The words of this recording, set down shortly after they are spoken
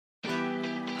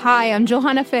Hi, I'm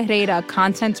Johanna Ferreira,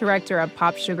 content director at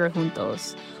Pop Sugar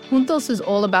Juntos. Juntos is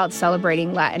all about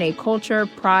celebrating Latinx culture,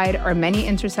 pride, our many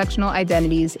intersectional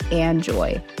identities, and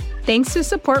joy. Thanks to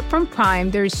support from Prime,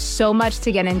 there's so much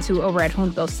to get into over at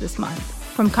Juntos this month.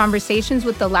 From conversations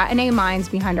with the Latinx minds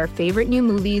behind our favorite new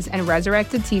movies and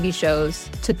resurrected TV shows,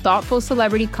 to thoughtful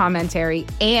celebrity commentary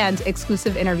and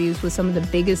exclusive interviews with some of the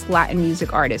biggest Latin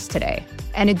music artists today.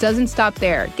 And it doesn't stop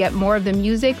there. Get more of the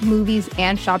music, movies,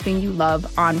 and shopping you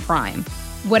love on Prime.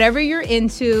 Whatever you're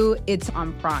into, it's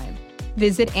on Prime.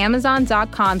 Visit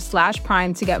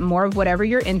Amazon.com/Prime to get more of whatever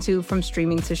you're into, from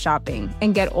streaming to shopping.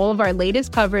 And get all of our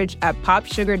latest coverage at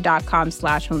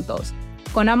popsugar.com/juntos.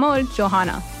 Con amor,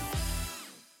 Johanna.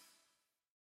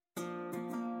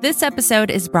 This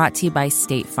episode is brought to you by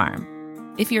State Farm.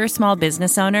 If you're a small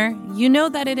business owner, you know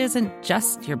that it isn't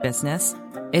just your business,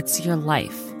 it's your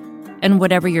life. And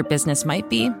whatever your business might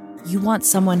be, you want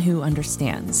someone who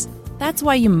understands. That's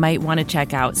why you might want to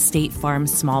check out State Farm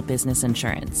Small Business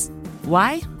Insurance.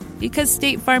 Why? Because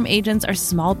State Farm agents are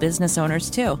small business owners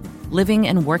too, living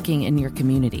and working in your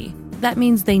community. That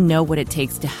means they know what it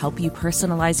takes to help you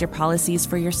personalize your policies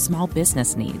for your small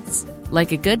business needs.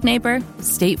 Like a good neighbor,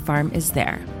 State Farm is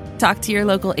there. Talk to your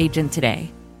local agent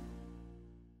today.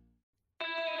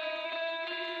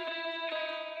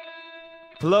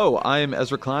 Hello, I am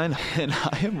Ezra Klein, and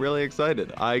I am really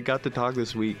excited. I got to talk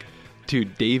this week to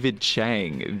David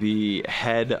Chang, the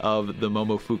head of the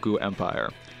Momofuku empire.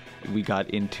 We got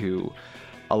into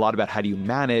a lot about how do you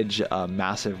manage a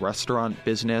massive restaurant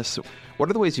business. What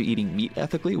are the ways you're eating meat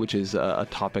ethically, which is a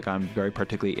topic I'm very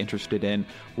particularly interested in.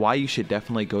 Why you should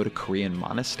definitely go to Korean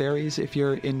monasteries if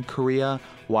you're in Korea.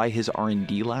 Why his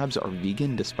R&D labs are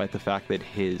vegan, despite the fact that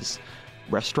his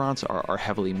restaurants are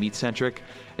heavily meat-centric.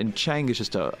 And Chang is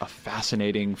just a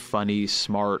fascinating, funny,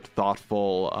 smart,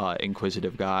 thoughtful,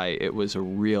 inquisitive guy. It was a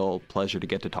real pleasure to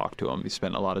get to talk to him. He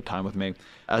spent a lot of time with me.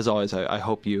 As always, I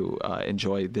hope you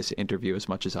enjoy this interview as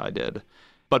much as I did.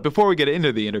 But before we get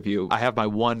into the interview, I have my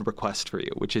one request for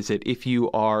you, which is that if you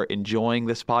are enjoying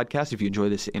this podcast, if you enjoy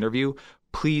this interview,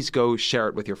 please go share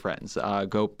it with your friends.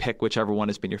 Go pick whichever one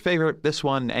has been your favorite. This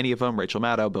one, any of them, Rachel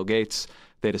Maddow, Bill Gates,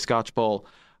 Theta Scotch Bowl,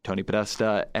 Tony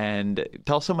Podesta, and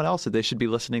tell someone else that they should be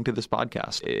listening to this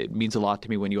podcast. It means a lot to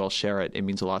me when you all share it. It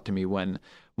means a lot to me when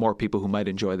more people who might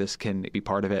enjoy this can be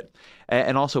part of it.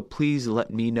 And also, please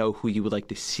let me know who you would like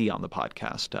to see on the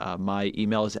podcast. My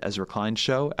email is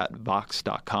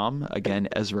ezrakleinshow@vox.com. Again,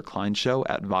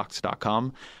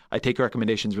 ezrakleinshow@vox.com. I take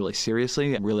recommendations really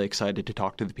seriously. I'm really excited to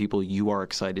talk to the people you are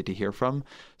excited to hear from.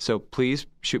 So please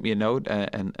shoot me a note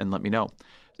and let me know.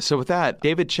 So with that,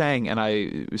 David Chang and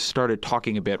I started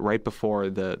talking a bit right before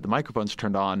the microphones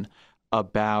turned on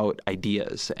about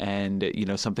ideas. And,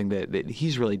 something that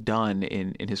he's really done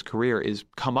in his career is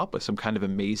come up with some kind of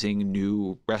amazing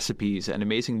new recipes and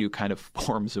amazing new kind of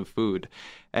forms of food.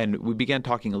 And we began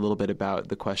talking a little bit about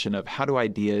the question of how do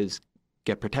ideas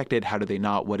get protected? How do they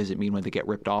not? What does it mean when they get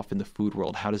ripped off in the food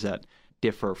world? How does that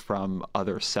differ from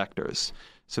other sectors?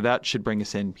 So that should bring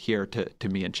us in here to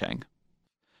me and Chang.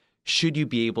 Should you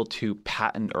be able to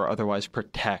patent or otherwise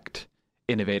protect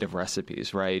innovative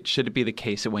recipes, right? Should it be the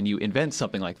case that when you invent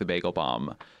something like the bagel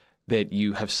bomb, that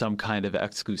you have some kind of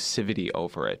exclusivity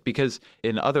over it? Because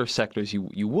in other sectors,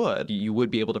 you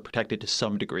would be able to protect it to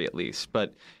some degree at least.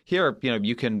 But here,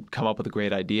 you can come up with a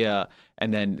great idea,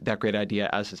 and then that great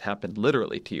idea, as has happened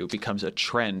literally to you, becomes a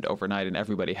trend overnight, and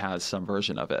everybody has some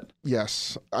version of it.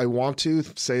 Yes, I want to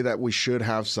say that we should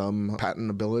have some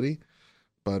patentability,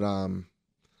 but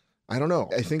I don't know.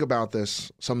 I think about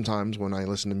this sometimes when I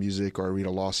listen to music or I read a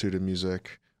lawsuit of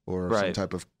music or some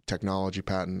type of technology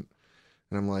patent.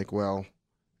 And I'm like, well,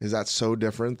 is that so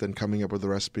different than coming up with a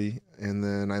recipe? And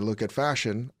then I look at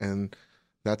fashion, and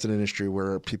that's an industry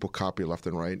where people copy left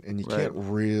and right. And you can't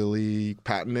really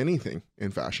patent anything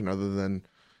in fashion other than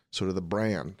sort of the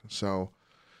brand. So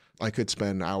I could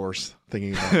spend hours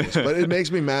thinking about this. But it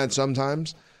makes me mad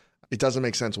sometimes. It doesn't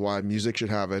make sense why music should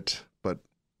have it, but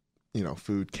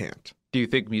food can't. Do you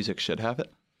think music should have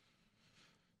it?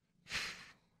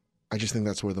 I just think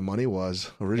that's where the money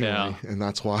was originally, and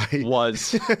that's why.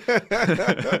 Was.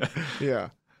 Yeah.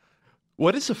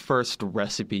 What is the first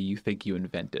recipe you think you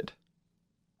invented?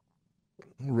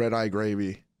 Red eye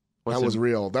gravy. That was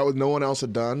real. That was no one else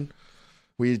had done.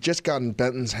 We had just gotten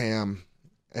Benton's ham,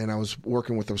 and I was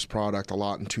working with this product a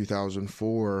lot in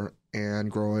 2004.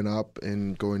 And growing up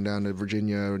and going down to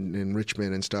Virginia and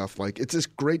Richmond and stuff, it's this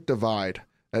great divide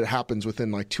that happens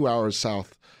within 2 hours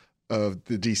south of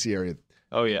the D.C. area.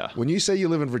 Oh, yeah. When you say you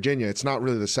live in Virginia, it's not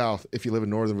really the South if you live in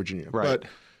Northern Virginia. Right. But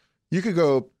you could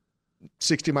go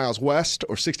 60 miles west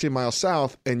or 60 miles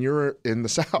south and you're in the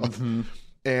South. Mm-hmm.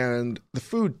 And the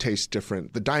food tastes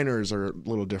different. The diners are a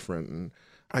little different. And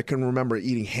I can remember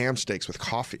eating ham steaks with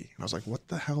coffee. And I was like, what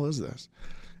the hell is this?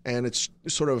 And it's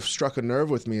sort of struck a nerve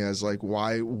with me as like,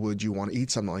 why would you want to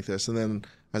eat something like this? And then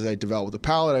as I developed the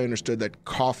palate, I understood that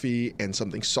coffee and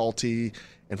something salty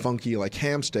and funky like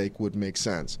ham steak would make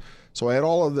sense. So I had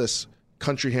all of this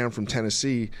country ham from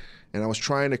Tennessee, and I was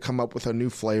trying to come up with a new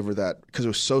flavor that, because it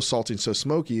was so salty and so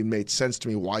smoky, it made sense to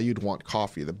me why you'd want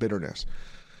coffee, the bitterness.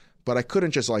 But I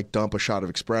couldn't just like dump a shot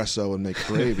of espresso and make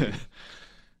gravy.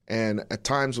 And at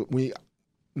times we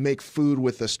make food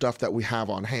with the stuff that we have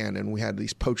on hand, and we had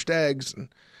these poached eggs,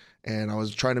 and I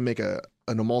was trying to make an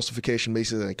emulsification,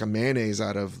 basically like a mayonnaise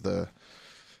out of the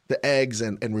eggs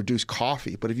and reduce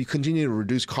coffee. But if you continue to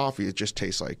reduce coffee, it just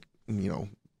tastes like,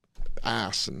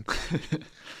 ass. And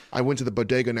I went to the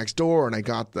bodega next door and I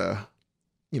got the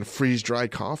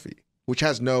freeze-dried coffee, which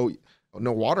has no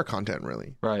water content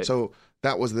really. Right. So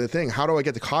that was the thing. How do I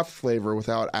get the coffee flavor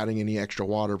without adding any extra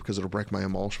water, because it'll break my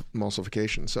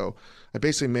emulsification? So I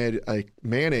basically made a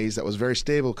mayonnaise that was very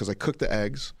stable because I cooked the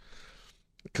eggs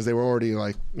because they were already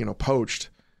poached.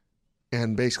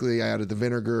 And basically I added the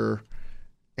vinegar,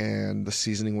 and the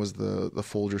seasoning was the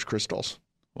Folgers crystals.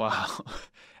 Wow.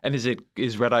 And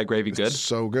is red eye gravy good? It's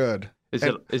so good. Is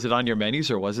it on your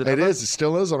menus, or was it? It is. It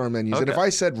still is on our menus. Okay. And if I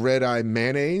said red eye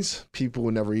mayonnaise, people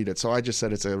would never eat it. So I just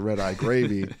said it's a red eye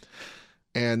gravy.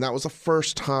 And that was the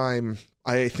first time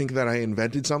I think that I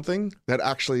invented something that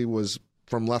actually was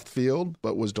from left field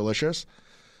but was delicious.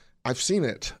 I've seen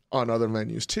it on other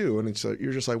menus too. And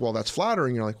you're just like, well, that's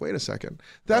flattering. You're like, wait a second.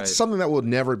 That's something that will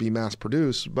never be mass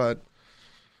produced. But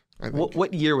I think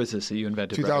what year was this that you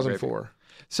invented 2004.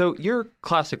 So you're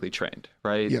classically trained,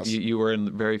 right? Yes. You were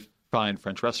in very fine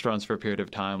French restaurants for a period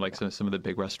of time, like some of the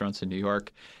big restaurants in New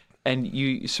York. And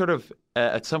you sort of,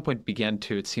 at some point, began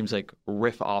to, it seems like,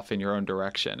 riff off in your own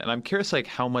direction. And I'm curious, like,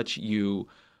 how much you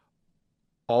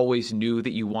always knew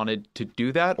that you wanted to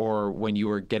do that, or when you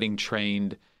were getting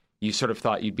trained, you sort of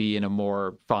thought you'd be in a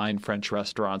more fine French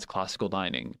restaurants, classical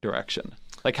dining direction.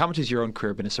 Like, how much has your own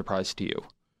career been a surprise to you?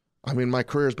 I mean, my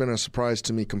career has been a surprise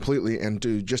to me completely, and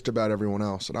to just about everyone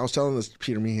else. And I was telling this to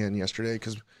Peter Meehan yesterday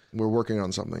because we're working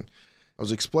on something. I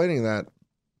was explaining that,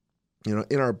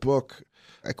 in our book,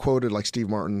 I quoted like Steve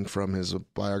Martin from his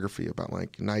biography about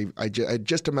like I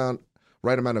just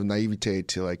right amount of naivete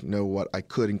to like know what I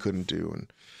could and couldn't do,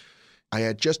 and I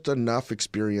had just enough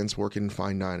experience working in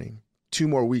fine dining. 2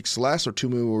 more weeks less or 2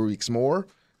 more weeks more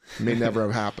may never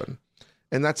have happened,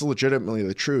 and that's legitimately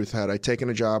the truth. Had I taken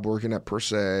a job working at Per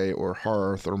Se or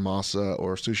Hearth or Masa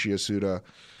or Sushi Yasuda,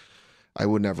 I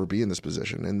would never be in this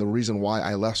position. And the reason why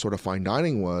I left sort of fine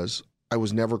dining was I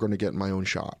was never going to get my own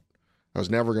shot. I was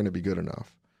never going to be good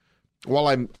enough. While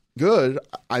I'm good,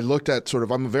 I looked at sort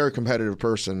of, I'm a very competitive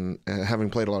person, and having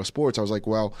played a lot of sports, I was like,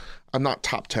 well, I'm not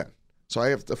top 10. So I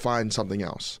have to find something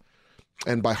else.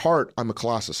 And by heart, I'm a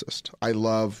classicist. I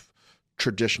love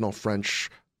traditional French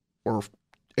or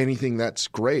anything that's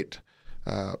great.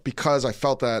 Because I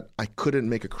felt that I couldn't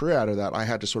make a career out of that, I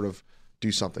had to sort of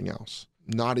do something else.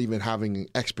 Not even having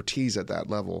expertise at that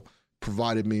level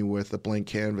provided me with a blank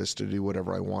canvas to do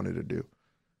whatever I wanted to do.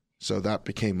 So that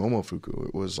became Momofuku.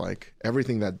 It was like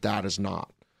everything that is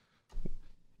not.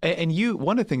 And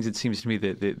one of the things it seems to me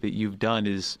that you've done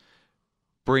is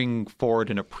bring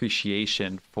forward an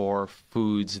appreciation for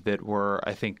foods that were,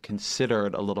 I think,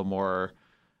 considered a little more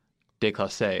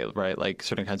déclassé, right? Like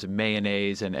certain kinds of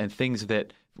mayonnaise and things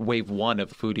that wave one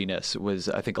of foodiness was,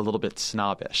 I think, a little bit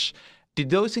snobbish. Did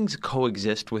those things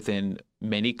coexist within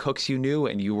many cooks you knew,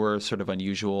 and you were sort of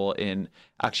unusual in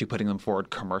actually putting them forward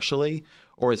commercially?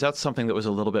 Or is that something that was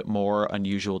a little bit more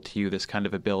unusual to you, this kind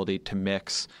of ability to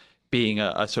mix being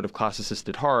a sort of classicist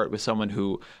at heart with someone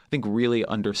who I think really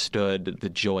understood the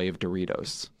joy of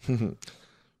Doritos?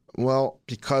 Well,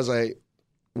 because I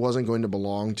wasn't going to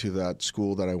belong to that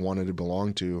school that I wanted to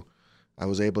belong to, I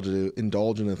was able to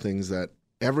indulge in the things that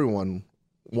everyone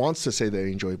wants to say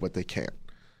they enjoy, but they can't.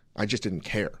 I just didn't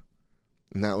care.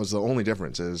 And that was the only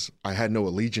difference, is I had no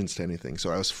allegiance to anything. So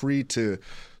I was free to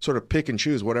sort of pick and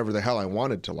choose whatever the hell I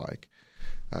wanted to like.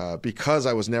 Because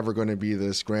I was never going to be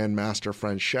this grand master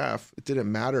French chef, it didn't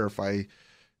matter if I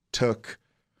took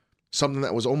something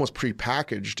that was almost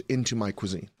prepackaged into my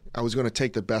cuisine. I was going to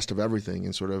take the best of everything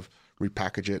and sort of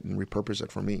repackage it and repurpose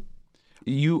it for me.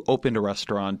 You opened a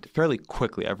restaurant fairly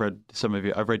quickly. I've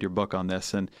read your book on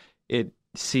this, and it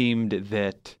seemed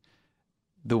that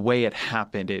the way it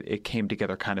happened, it came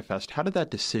together kind of fast. How did that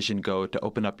decision go to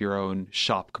open up your own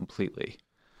shop completely?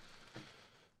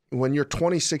 When you're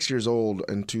 26 years old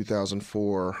in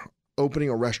 2004, opening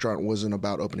a restaurant wasn't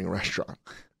about opening a restaurant.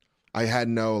 I had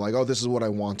no this is what I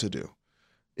want to do.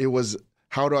 It was,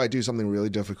 how do I do something really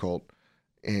difficult?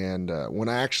 And when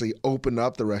I actually opened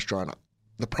up the restaurant,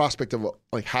 the prospect of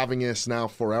like having this now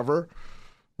forever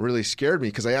really scared me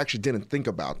because I actually didn't think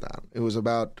about that. It was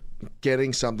about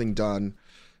getting something done,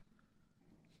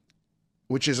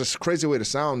 which is a crazy way to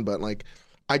sound, but like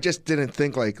I just didn't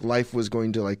think like life was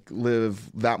going to like live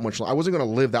that much. I wasn't going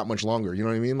to live that much longer. You know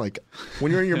what I mean? Like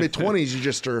when you're in your mid-20s, you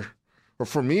just are, or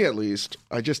for me at least,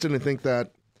 I just didn't think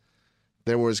that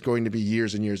there was going to be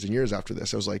years and years and years after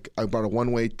this. I was like, I bought a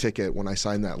one-way ticket when I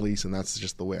signed that lease, and that's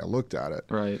just the way I looked at it.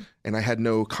 Right. And I had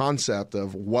no concept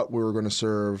of what we were going to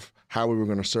serve, how we were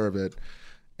going to serve it,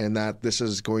 and that this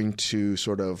is going to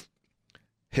sort of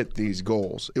hit these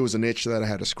goals. It was an itch that I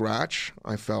had to scratch.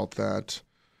 I felt that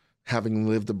having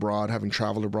lived abroad, having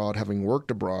traveled abroad, having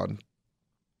worked abroad,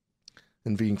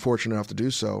 and being fortunate enough to do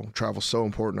so, travel's so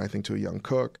important, I think, to a young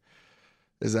cook,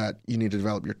 is that you need to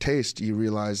develop your taste. You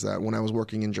realize that when I was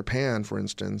working in Japan, for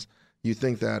instance, you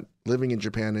think that living in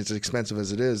Japan is as expensive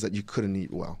as it is, that you couldn't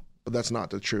eat well. But that's not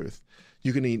the truth.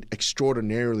 You can eat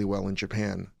extraordinarily well in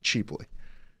Japan cheaply.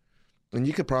 And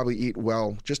you could probably eat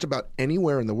well just about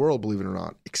anywhere in the world, believe it or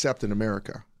not, except in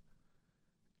America.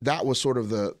 That was sort of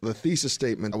the thesis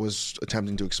statement I was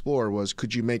attempting to explore was,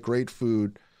 could you make great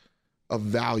food of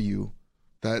value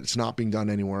that's not being done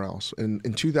anywhere else? And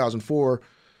in 2004,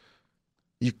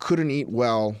 you couldn't eat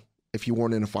well if you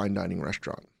weren't in a fine dining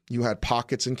restaurant. You had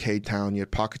pockets in K-Town, you had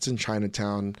pockets in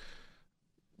Chinatown,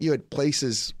 you had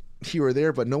places here or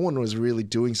there, but no one was really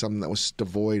doing something that was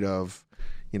devoid of,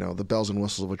 you know, the bells and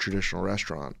whistles of a traditional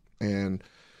restaurant. And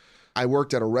I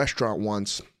worked at a restaurant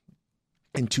once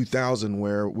in 2000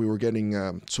 where we were getting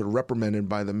sort of reprimanded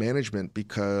by the management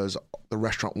because the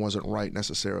restaurant wasn't right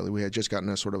necessarily. We had just gotten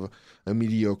a sort of a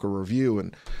mediocre review,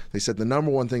 and they said the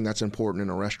number one thing that's important in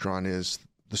a restaurant is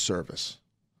the service.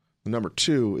 Number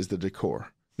two is the decor.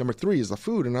 Number three is the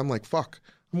food. And I'm like, fuck,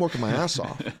 I'm working my ass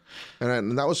off.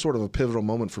 And that was sort of a pivotal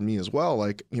moment for me as well.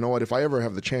 Like, you know what, if I ever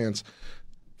have the chance,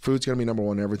 food's going to be number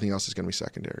one, everything else is going to be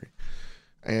secondary.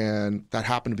 And that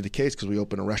happened to be the case because we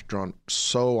opened a restaurant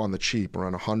so on the cheap,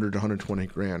 around 100 to 120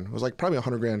 grand. It was like probably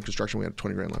 100 grand construction. We had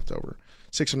 20 grand left over,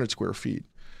 600 square feet.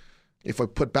 If I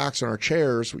put backs on our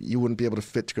chairs, you wouldn't be able to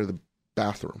fit to go to the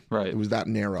bathroom. Right. It was that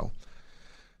narrow.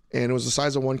 And it was the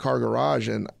size of one car garage.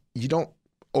 And you don't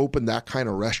open that kind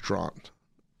of restaurant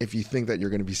if you think that you're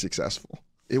going to be successful.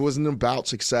 It wasn't about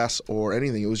success or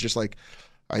anything. It was just like,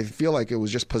 I feel like it was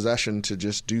just possession to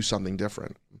just do something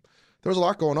different. There was a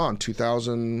lot going on.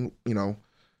 2000, you know,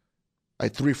 I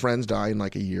had 3 friends die in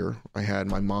like a year. I had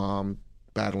my mom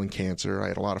battling cancer. I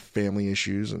had a lot of family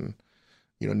issues. And,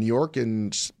 you know, New York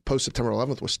in post-September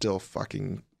 11th was still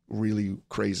fucking really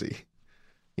crazy.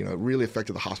 You know, it really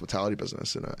affected the hospitality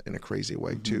business in a crazy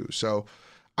way too. So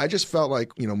I just felt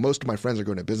like, you know, most of my friends are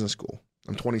going to business school.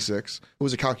 I'm 26. It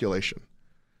was a calculation.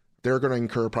 They're going to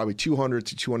incur probably $200,000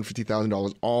 to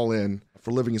 $250,000 all in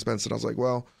for living expenses. And I was like,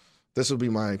 well, this would be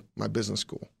my business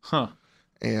school. Huh.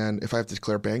 And if I have to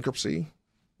declare bankruptcy,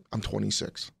 I'm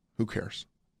 26. Who cares?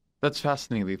 That's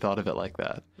fascinating that you thought of it like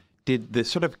that. Did the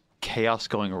sort of chaos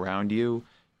going around you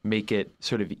make it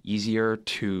sort of easier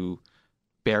to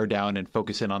bear down and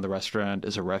focus in on the restaurant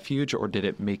as a refuge, or did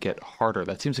it make it harder?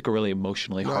 That seems like a really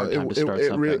emotionally hard time to start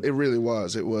something. It really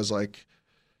was. It was like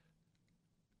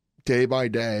day by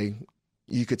day,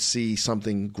 you could see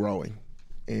something growing.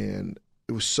 And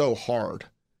it was so hard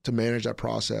to manage that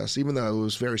process. Even though it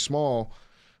was very small,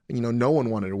 you know, no one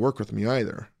wanted to work with me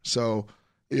either. So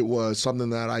it was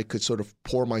something that I could sort of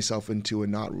pour myself into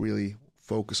and not really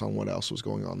focus on what else was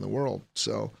going on in the world.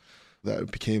 So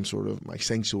that became sort of my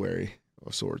sanctuary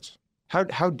of sorts.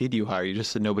 How did you hire? You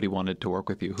just said nobody wanted to work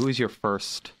with you. Who was your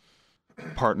first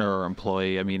partner or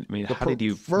employee? I mean, how did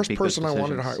you first make person those I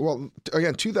wanted to hire? Well,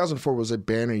 again, 2004 was a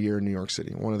banner year in New York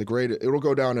City. One of the great. It will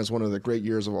go down as one of the great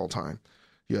years of all time.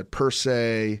 You had Per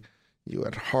Se, you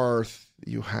had Hearth,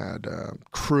 you had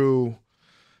Crew,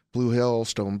 Blue Hill,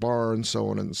 Stone Barn, so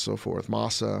on and so forth.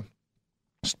 Masa,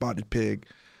 Spotted Pig,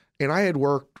 and I had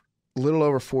worked a little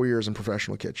over 4 years in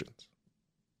professional kitchens.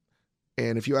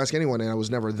 And if you ask anyone, I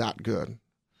was never that good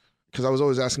because I was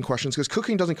always asking questions because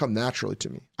cooking doesn't come naturally to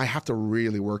me. I have to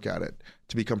really work at it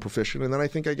to become proficient, and then I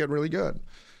think I get really good.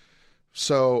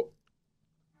 So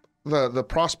the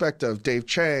prospect of Dave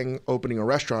Chang opening a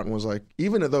restaurant was like,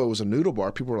 even though it was a noodle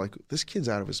bar, people were like, this kid's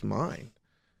out of his mind.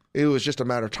 It was just a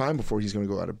matter of time before he's going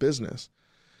to go out of business.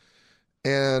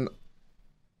 And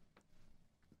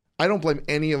I don't blame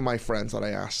any of my friends that I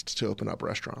asked to open up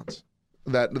restaurants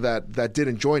that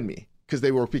didn't join me because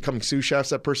they were becoming sous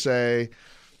chefs at Per Se,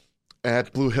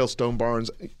 at Blue Hill, Stone Barns,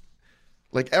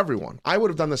 like everyone. I would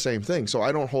have done the same thing, so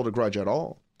I don't hold a grudge at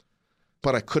all.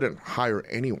 but I couldn't hire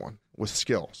anyone with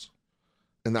skills.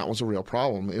 And that was a real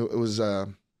problem. It was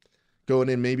going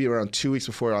in maybe around 2 weeks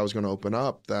before I was going to open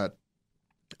up that,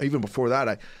 even before that,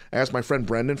 I asked my friend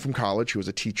Brendan from college, who was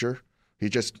a teacher. He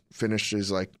just finished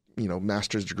his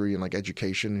master's degree in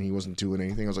education, and he wasn't doing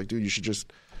anything. I was like, dude,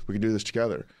 we can do this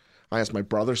together. I asked my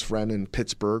brother's friend in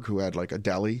Pittsburgh who had a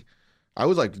deli. I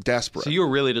was desperate. So you were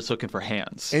really just looking for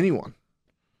hands. Anyone.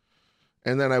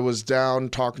 And then I was down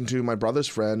talking to my brother's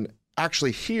friend,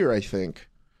 actually here, I think.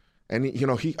 And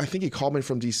I think he called me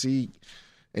from DC,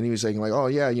 and he was saying oh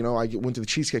yeah, I went to the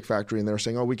Cheesecake Factory, and they were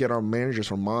saying, oh, we get our managers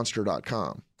from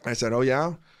Monster.com. I said, oh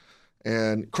yeah?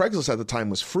 And Craigslist at the time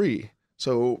was free.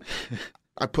 So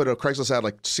I put a Craigslist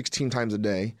ad 16 times a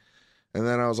day. And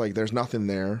then I was like, there's nothing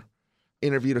there.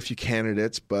 Interviewed a few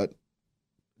candidates, but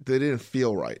they didn't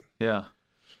feel right. Yeah.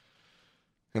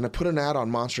 And I put an ad on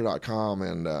Monster.com,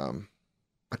 and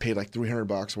I paid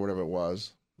 $300 or whatever it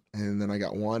was. And then I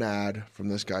got one ad from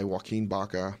this guy, Joaquin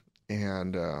Baca,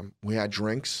 and we had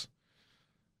drinks.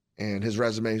 And his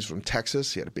resume is from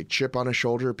Texas. He had a big chip on his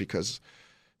shoulder because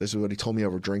this is what he told me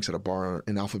over drinks at a bar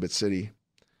in Alphabet City.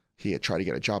 He had tried to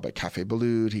get a job at Café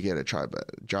Beloud. He had a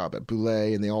job at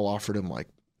Boulay, and they all offered him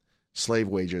slave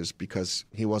wages because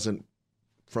he wasn't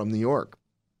from New York.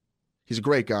 He's a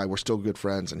great guy. We're still good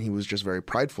friends, and he was just very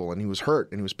prideful, and he was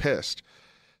hurt, and he was pissed.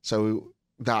 So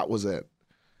that was it.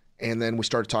 And then we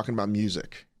started talking about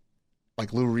music,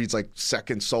 Lou Reed's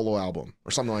second solo album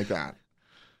or something like that.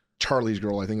 Charlie's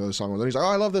Girl, I think, of the song. And he's like,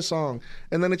 oh, I love this song.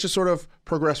 And then it just sort of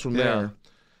progressed from there.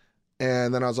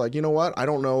 And then I was like, you know what? I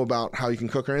don't know about how you can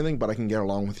cook or anything, but I can get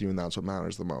along with you, and that's what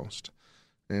matters the most.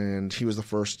 And he was the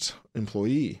first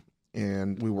employee,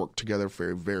 and we worked together for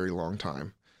a very long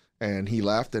time. And he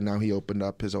left, and now he opened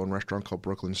up his own restaurant called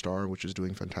Brooklyn Star, which is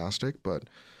doing fantastic. But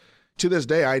to this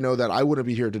day, I know that I wouldn't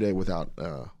be here today without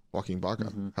Joaquin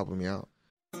Baca helping me out.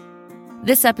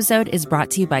 This episode is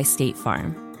brought to you by State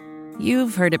Farm.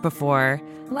 You've heard it before.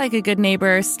 Like a good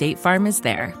neighbor, State Farm is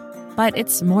there. But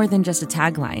it's more than just a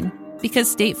tagline.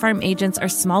 Because State Farm agents are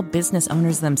small business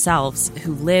owners themselves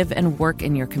who live and work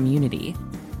in your community.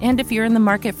 And if you're in the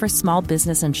market for small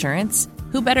business insurance,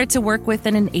 who better to work with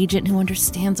than an agent who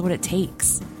understands what it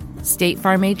takes? State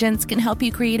Farm agents can help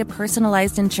you create a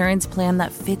personalized insurance plan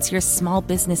that fits your small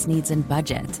business needs and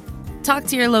budget. Talk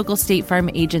to your local State Farm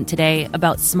agent today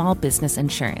about small business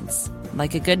insurance.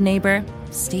 Like a good neighbor,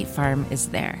 State Farm is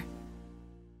there.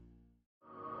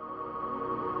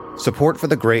 Support for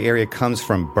the gray area comes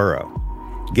from Burrow.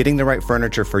 Getting the right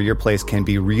furniture for your place can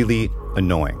be really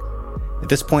annoying. At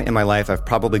this point in my life, I've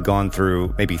probably gone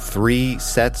through maybe 3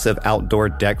 sets of outdoor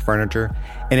deck furniture,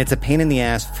 and it's a pain in the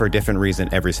ass for a different reason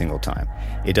every single time.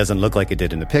 It doesn't look like it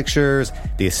did in the pictures,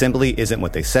 the assembly isn't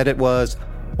what they said it was,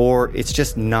 or it's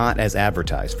just not as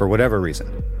advertised for whatever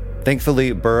reason.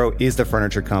 Thankfully, Burrow is the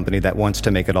furniture company that wants to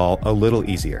make it all a little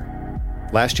easier.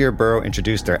 Last year, Burrow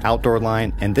introduced their outdoor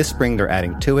line, and this spring they're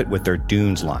adding to it with their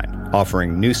Dunes line,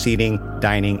 offering new seating,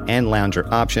 dining, and lounger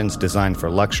options designed for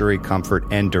luxury, comfort,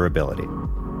 and durability.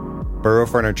 Burrow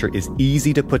furniture is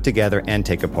easy to put together and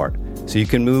take apart, so you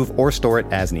can move or store it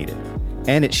as needed.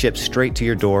 And it ships straight to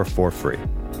your door for free.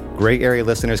 Gray Area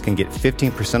listeners can get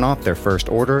 15% off their first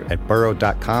order at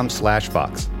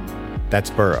burrow.com/Vox. That's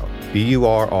Burrow,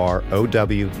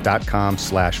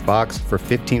 BURROW.com/Vox for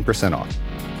 15% off.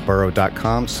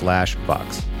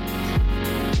 burrow.com/Vox.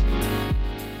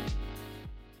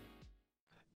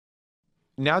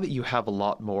 Now that you have a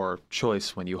lot more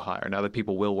choice when you hire, now that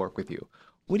people will work with you,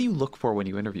 what do you look for when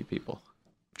you interview people?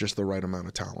 Just the right amount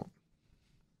of talent.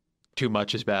 Too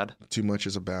much is bad? Too much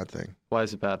is a bad thing. Why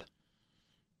is it bad?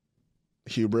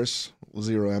 Hubris,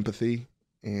 zero empathy.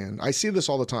 And I see this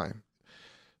all the time.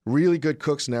 Really good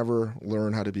cooks never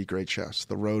learn how to be great chefs.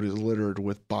 The road is littered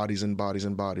with bodies and bodies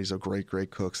and bodies of great, great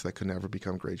cooks that could never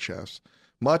become great chefs.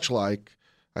 Much like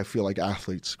I feel like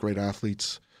athletes, great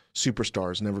athletes,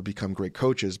 superstars never become great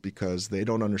coaches because they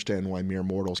don't understand why mere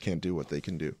mortals can't do what they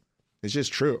can do. It's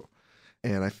just true.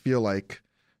 And I feel like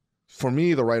for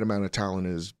me, the right amount of talent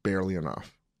is barely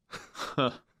enough.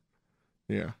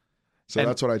 Yeah. So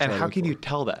that's what I try to And how look can for. you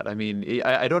tell that? I mean,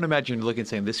 I don't imagine you looking and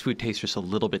saying this food tastes just a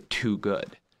little bit too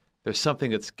good. There's something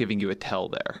that's giving you a tell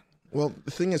there. Well, the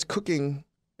thing is, cooking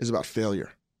is about failure.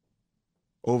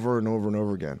 Over and over and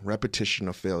over again. Repetition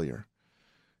of failure.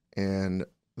 And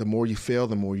the more you fail,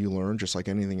 the more you learn, just like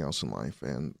anything else in life.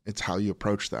 And it's how you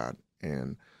approach that.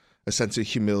 And a sense of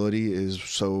humility is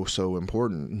so, so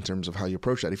important in terms of how you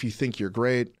approach that. If you think you're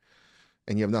great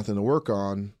and you have nothing to work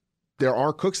on, there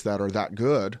are cooks that are that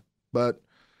good, but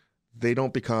they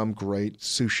don't become great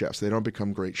sous chefs. They don't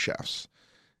become great chefs.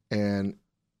 And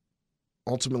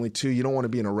ultimately, too, you don't want to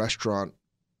be in a restaurant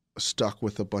stuck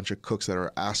with a bunch of cooks that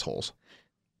are assholes.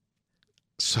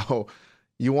 So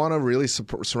you want to really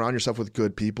surround yourself with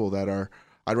good people that are,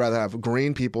 I'd rather have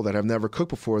green people that have never cooked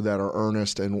before that are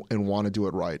earnest and want to do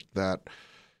it right. That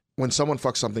when someone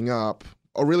fucks something up,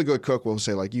 a really good cook will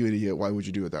say like, you idiot, why would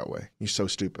you do it that way? You're so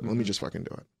stupid. Let me just fucking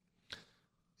do it.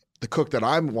 The cook that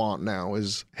I want now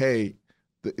is, hey,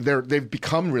 they've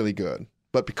become really good,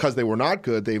 but because they were not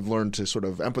good, they've learned to sort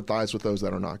of empathize with those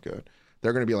that are not good.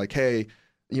 They're going to be like, hey,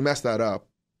 you messed that up.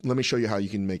 Let me show you how you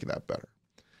can make that better.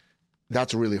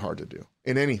 That's really hard to do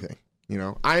in anything. You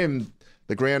know, I am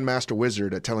the grandmaster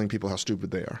wizard at telling people how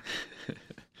stupid they are.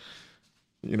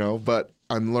 You know, but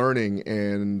I'm learning,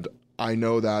 and I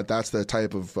know that that's the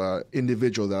type of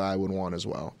individual that I would want as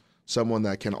well. Someone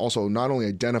that can also not only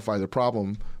identify the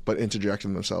problem, but interject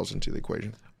themselves into the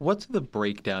equation. What's the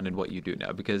breakdown in what you do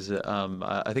now? Because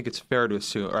I think it's fair to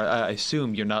assume, or I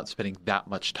assume you're not spending that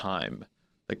much time,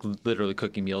 like literally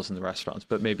cooking meals in the restaurants,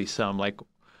 but maybe some. Like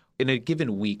in a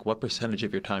given week, what percentage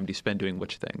of your time do you spend doing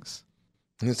which things?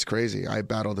 It's crazy. I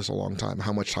battled this a long time,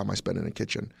 how much time I spend in a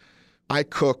kitchen. I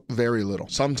cook very little.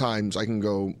 Sometimes I can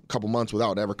go a couple months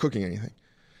without ever cooking anything.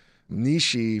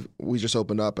 Nishi, we just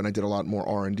opened up and I did a lot more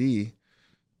R&D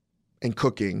and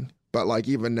cooking. But like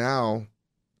even now,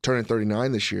 turning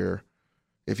 39 this year,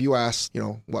 if you ask, you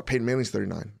know, what, Peyton Manning's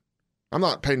 39. I'm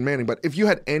not Peyton Manning, but if you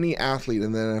had any athlete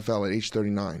in the NFL at age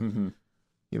 39,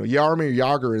 you know, Jaromir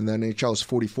Jagr in the NHL is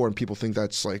 44 and people think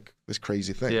that's like this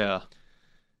crazy thing. Yeah.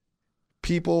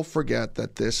 People forget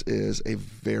that this is a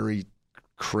very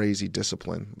crazy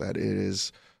discipline, that it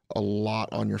is a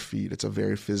lot on your feet. It's a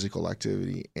very physical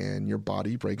activity and your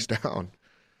body breaks down.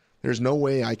 There's no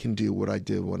way I can do what I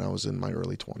did when I was in my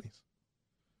early 20s.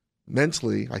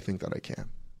 Mentally, I think that I can,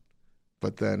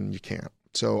 but then you can't.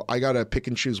 So I got to pick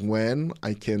and choose when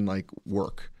I can like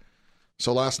work.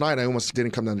 So last night I almost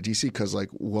didn't come down to DC because like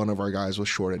one of our guys was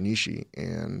short at Nishi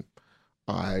and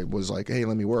I was like, hey,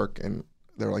 let me work. And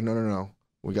they're like, no,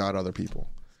 we got other people.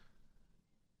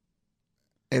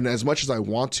 And as much as I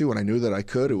want to, and I knew that I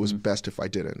could, it was best if I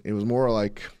didn't. It was more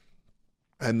like,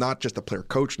 I'm not just a player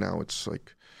coach now. It's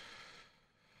like,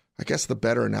 I guess the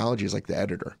better analogy is like the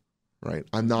editor, right?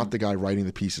 I'm not the guy writing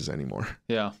the pieces anymore.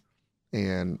 Yeah.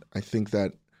 And I think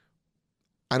that,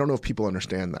 I don't know if people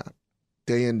understand that.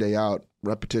 Day in, day out,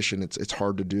 repetition, it's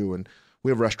hard to do. And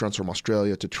we have restaurants from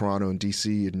Australia to Toronto and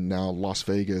DC and now Las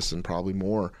Vegas and probably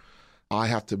more. I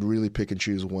have to really pick and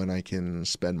choose when I can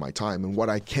spend my time. And what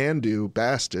I can do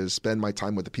best is spend my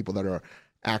time with the people that are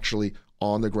actually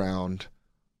on the ground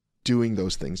doing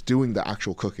those things, doing the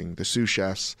actual cooking, the sous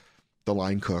chefs, the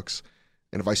line cooks.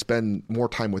 And if I spend more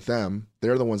time with them,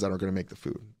 they're the ones that are going to make the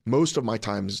food. Most of my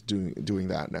time is doing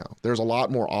that now. There's a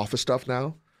lot more office stuff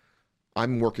now.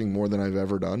 I'm working more than I've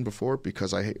ever done before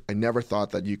because I never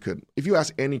thought that you could. If you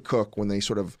ask any cook when they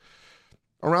sort of,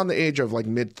 around the age of like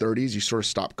mid-30s, you sort of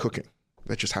stop cooking.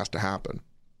 That just has to happen.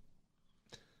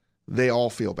 They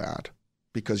all feel bad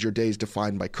because your day is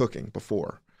defined by cooking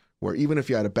before, where even if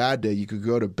you had a bad day, you could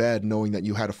go to bed knowing that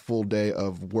you had a full day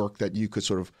of work that you could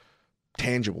sort of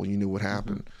tangible, you knew what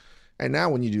happened. And now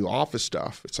when you do office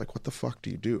stuff, it's like, what the fuck do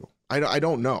you do? I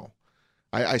don't know.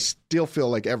 I still feel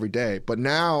like every day, but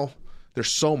now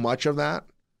there's so much of that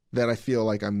I feel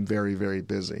like I'm very, very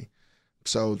busy.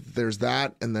 So there's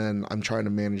that, and then I'm trying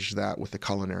to manage that with the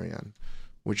culinary end,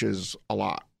 which is a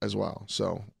lot as well.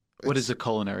 So what is the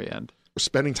culinary end?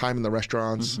 Spending time in the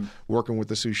restaurants, working with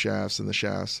the sous chefs and the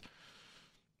chefs.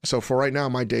 So for right now,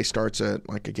 my day starts at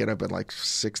like, I get up at like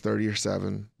 6:30 or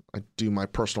 7. I do my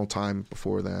personal time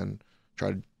before then,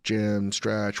 try to gym,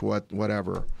 stretch,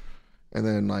 whatever. And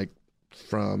then like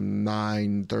from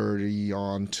 9:30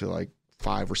 on to like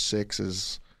 5 or 6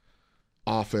 is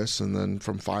office. And then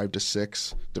from 5 to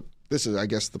 6, this is, I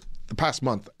guess, the past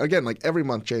month. Again, like every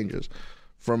month changes.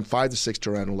 From 5 to 6 to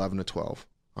around 11 to 12,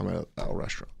 I'm at a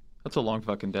restaurant. That's a long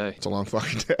fucking day. It's a long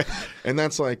fucking day. And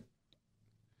that's like,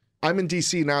 I'm in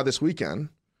DC now this weekend.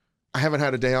 I haven't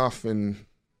had a day off in,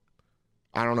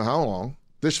 I don't know how long.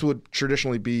 This would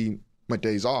traditionally be my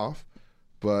days off,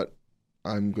 but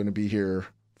I'm going to be here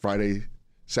Friday,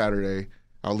 Saturday.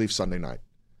 I'll leave Sunday night.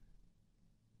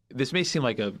 This may seem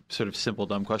like a sort of simple,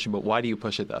 dumb question, but why do you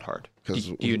push it that hard? Do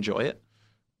you enjoy it?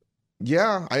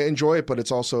 Yeah, I enjoy it, but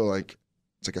it's also like,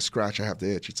 it's like a scratch I have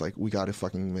to itch. It's like, we got to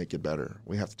fucking make it better.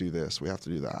 We have to do this. We have to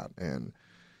do that. And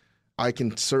I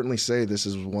can certainly say this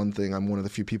is one thing. I'm one of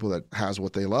the few people that has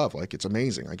what they love. Like, it's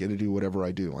amazing. I get to do whatever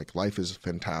I do. Like, life is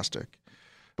fantastic.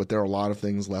 But there are a lot of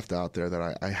things left out there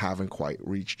that I haven't quite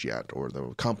reached yet, or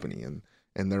the company.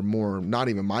 And they're more, not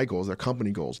even my goals, they're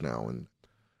company goals now. And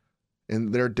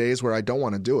And there are days where I don't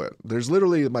want to do it. There's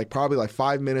literally probably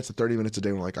 5 minutes to 30 minutes a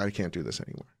day where I can't do this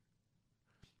anymore.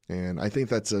 And I think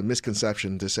that's a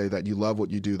misconception to say that you love what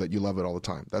you do, that you love it all the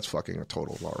time. That's fucking a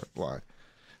total lie.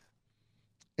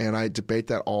 And I debate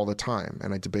that all the time.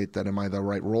 And I debate that, am I the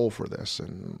right role for this?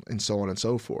 And so on and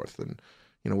so forth. And,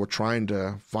 we're trying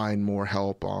to find more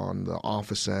help on the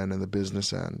office end and the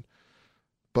business end.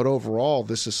 But overall,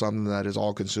 this is something that is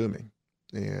all consuming.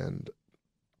 And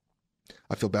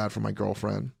I feel bad for my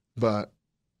girlfriend, but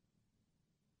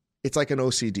it's like an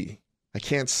OCD. I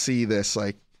can't see this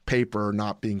paper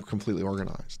not being completely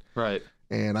organized. Right.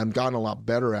 And I've gotten a lot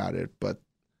better at it, but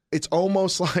it's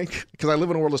almost like, because I live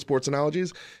in a world of sports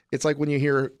analogies, it's like when you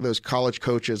hear those college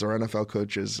coaches or NFL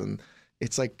coaches, and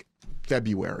it's like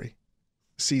February,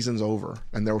 season's over,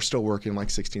 and they're still working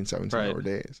 16, 17-hour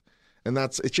days. And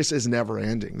it just is never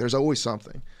ending. There's always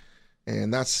something.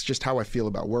 And that's just how I feel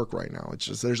about work right now. It's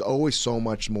just, there's always so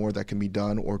much more that can be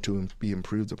done or to be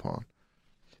improved upon.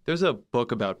 There's a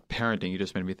book about parenting you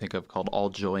just made me think of called All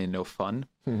Joy and No Fun.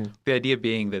 Mm-hmm. The idea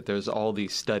being that there's all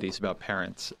these studies about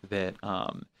parents that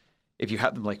if you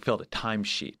have them fill out a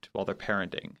timesheet while they're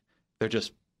parenting, they're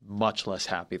just much less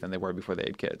happy than they were before they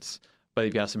had kids. But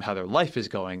if you ask them how their life is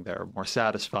going, they're more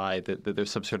satisfied, that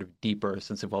there's some sort of deeper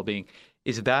sense of well-being.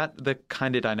 Is that the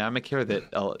kind of dynamic here,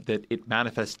 that it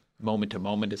manifests moment to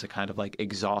moment as a kind of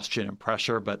exhaustion and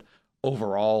pressure, but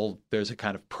overall there's a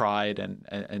kind of pride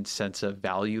and sense of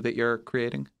value that you're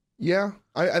creating? Yeah,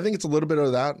 I think it's a little bit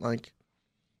of that.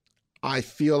 I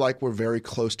feel like we're very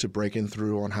close to breaking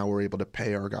through on how we're able to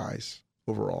pay our guys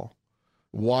overall.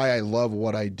 Why I love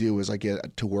what I do is I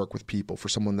get to work with people. For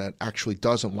someone that actually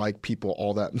doesn't like people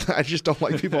all that, I just don't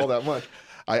like people all that much.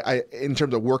 I in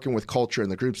terms of working with culture in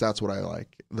the groups, that's what I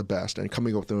like the best, and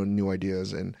coming up with new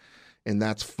ideas, and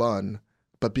that's fun.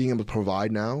 But being able to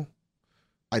provide now,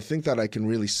 I think that I can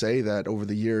really say that over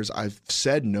the years I've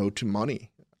said no to money,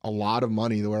 a lot of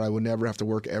money, where I would never have to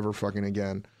work ever fucking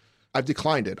again. I've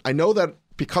declined it. I know that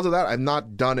because of that, I've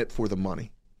not done it for the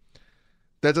money.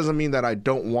 That doesn't mean that I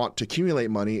don't want to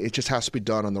accumulate money. It just has to be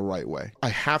done on the right way. I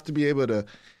have to be able to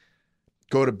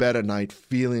go to bed at night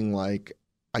feeling like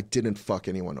I didn't fuck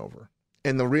anyone over.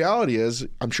 And the reality is,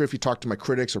 I'm sure if you talk to my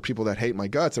critics or people that hate my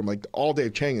guts, I'm like, all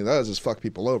Dave Chang does is fuck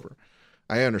people over.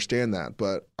 I understand that,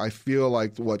 but I feel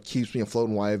like what keeps me afloat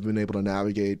and why I've been able to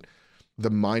navigate the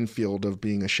minefield of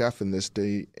being a chef in this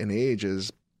day and age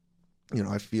is,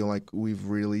 I feel like we've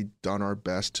really done our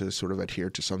best to sort of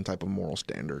adhere to some type of moral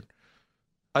standard.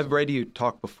 I've read you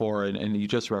talk before, and you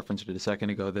just referenced it a second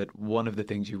ago, that one of the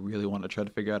things you really want to try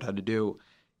to figure out how to do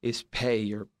is pay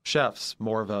your chefs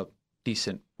more of a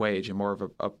decent wage and more of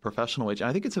a professional wage. And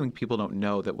I think it's something people don't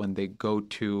know, that when they go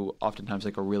to oftentimes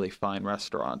a really fine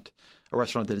restaurant, a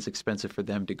restaurant that is expensive for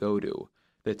them to go to,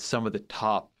 that some of the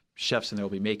top chefs in there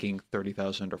will be making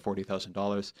 $30,000 or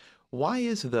 $40,000. Why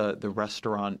is the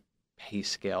restaurant pay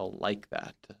scale like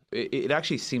that? It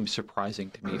actually seems surprising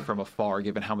to me from afar,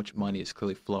 given how much money is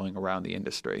clearly flowing around the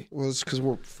industry. Well, it's because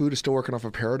food is still working off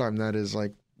a paradigm that is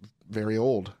very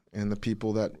old. And the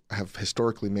people that have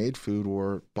historically made food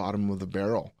were bottom of the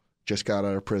barrel, just got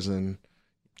out of prison,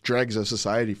 dregs of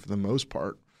society for the most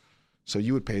part. So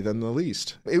you would pay them the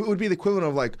least. It would be the equivalent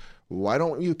of why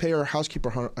don't you pay our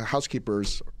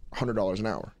housekeepers $100 an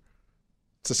hour?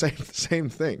 It's the same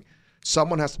thing.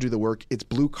 Someone has to do the work. It's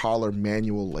blue-collar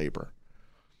manual labor.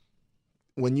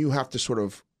 When you have to sort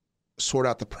of sort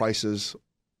out the prices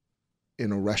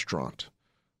in a restaurant,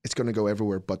 it's going to go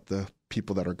everywhere but the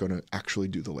people that are going to actually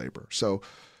do the labor. So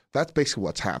that's basically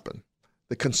what's happened.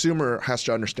 The consumer has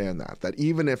to understand that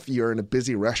even if you're in a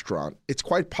busy restaurant, it's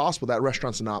quite possible that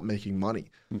restaurant's not making money.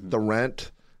 Mm-hmm. The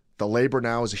rent, the labor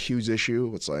now is a huge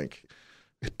issue.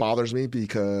 It bothers me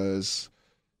because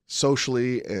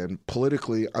socially and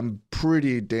politically, I'm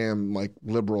pretty damn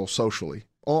liberal socially.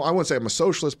 Oh, I wouldn't say I'm a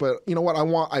socialist, but you know what?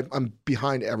 I'm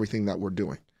behind everything that we're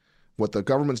doing. What the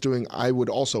government's doing, I would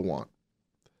also want.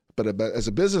 But as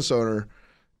a business owner,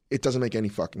 it doesn't make any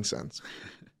fucking sense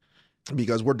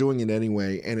because we're doing it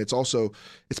anyway. And it's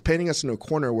painting us in a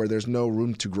corner where there's no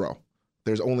room to grow.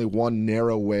 There's only one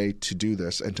narrow way to do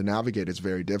this, and to navigate is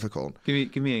very difficult.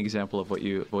 Give me an example of what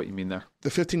you mean there. The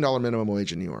 $15 minimum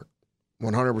wage in New York.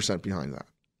 100% behind that.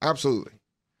 Absolutely.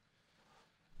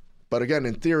 But again,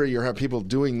 in theory, you have people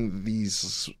doing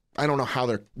these, I don't know how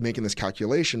they're making this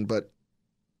calculation, but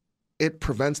it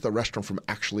prevents the restaurant from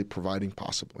actually providing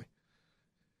possibly.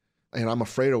 And I'm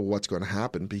afraid of what's going to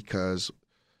happen because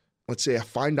let's say a good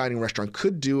fine dining restaurant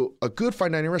could be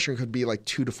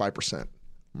 2 to 5%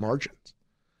 margins.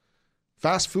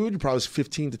 Fast food probably is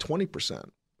 15 to 20%.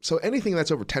 So anything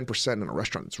that's over 10% in a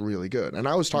restaurant is really good. And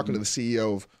I was talking to the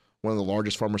CEO of one of the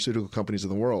largest pharmaceutical companies in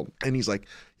the world. And he's like,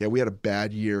 yeah, we had a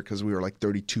bad year because we were like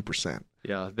 32%.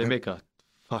 Yeah, they make a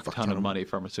fuck ton of money,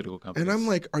 pharmaceutical companies. And I'm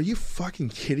like, are you fucking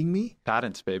kidding me?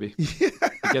 Patents, baby. Yeah.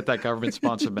 You get that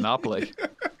government-sponsored monopoly.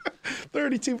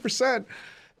 32%.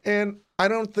 And I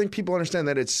don't think people understand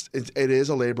that it is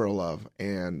a labor of love.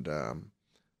 And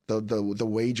the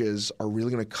wages are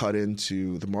really going to cut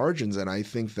into the margins. And I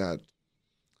think that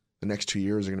the next 2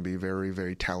 years are going to be very,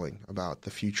 very telling about the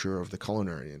future of the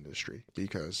culinary industry,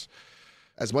 because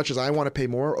as much as I want to pay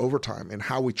more overtime and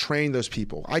how we train those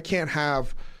people, I can't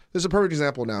have. There's a perfect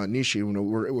example now at Nishi.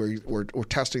 We're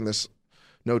testing this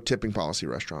no tipping policy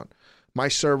restaurant. My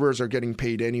servers are getting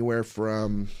paid anywhere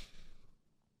from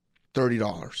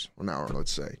 $30 an hour,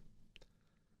 let's say.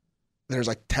 There's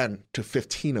like 10 to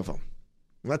 15 of them.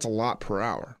 That's a lot per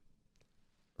hour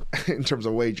in terms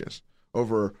of wages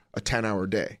over a 10-hour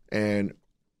day. And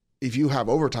if you have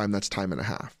overtime, that's time and a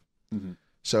half. Mm-hmm.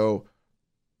 So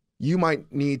you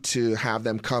might need to have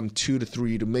them come 2 to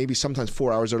 3 to maybe sometimes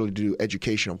 4 hours early to do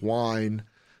education of wine,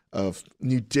 of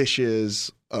new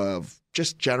dishes, of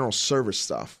just general service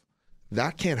stuff.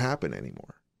 That can't happen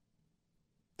anymore.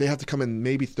 They have to come in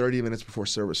maybe 30 minutes before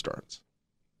service starts.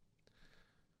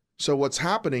 So what's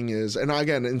happening is, and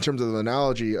again, in terms of the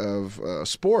analogy of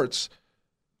sports,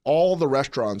 all the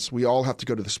restaurants, we all have to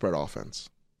go to the spread offense.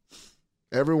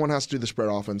 Everyone has to do the spread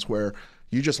offense, where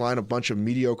you just line a bunch of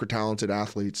mediocre, talented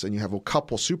athletes and you have a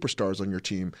couple superstars on your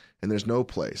team and there's no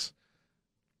place.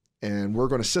 And we're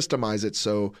going to systemize it,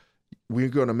 so we're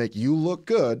going to make you look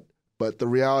good, but the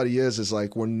reality is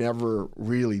like we're never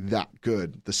really that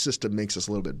good. The system makes us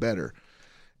a little bit better.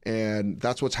 And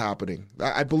that's what's happening.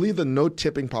 I believe the no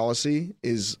tipping policy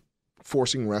is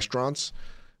forcing restaurants,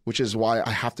 which is why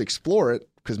I have to explore it,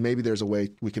 because maybe there's a way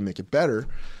we can make it better.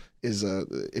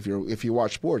 If you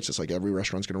watch sports, it's like every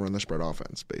restaurant's going to run the spread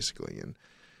offense, basically. And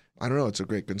I don't know, it's a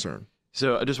great concern.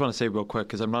 So I just want to say real quick,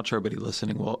 because I'm not sure everybody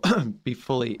listening will be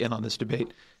fully in on this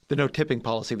debate. The no tipping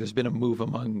policy, there's been a move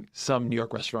among some New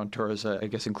York restaurateurs, I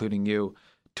guess including you,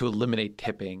 to eliminate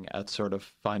tipping at sort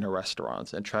of finer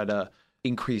restaurants and try to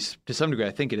increase, to some degree,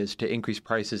 I think it is, to increase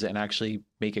prices and actually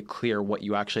make it clear what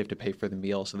you actually have to pay for the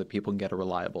meal so that people can get a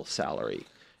reliable salary.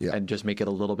 Yeah. And just make it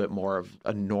a little bit more of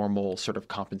a normal sort of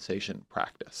compensation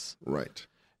practice. Right.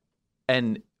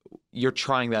 And you're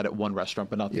trying that at one restaurant,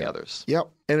 but not the others. Yep.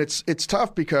 And it's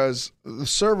tough because the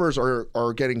servers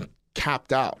are getting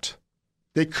capped out.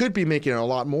 They could be making a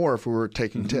lot more if we were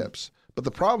taking tips. But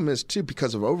the problem is, too,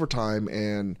 because of overtime,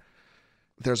 and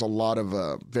there's a lot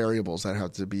of variables that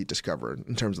have to be discovered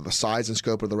in terms of the size and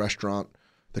scope of the restaurant,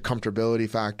 the comfortability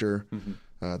factor.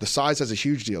 The size has a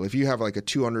huge deal. If you have like a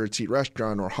 200-seat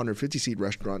restaurant or 150-seat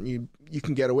restaurant, you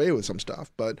can get away with some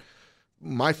stuff. But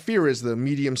my fear is the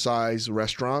medium-sized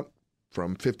restaurant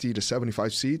from 50 to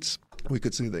 75 seats, we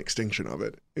could see the extinction of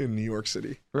it in New York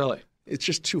City. Really? It's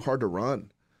just too hard to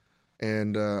run.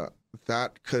 And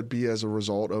that could be as a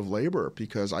result of labor,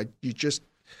 because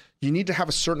you need to have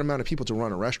a certain amount of people to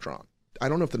run a restaurant. I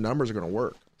don't know if the numbers are going to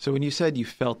work. So when you said you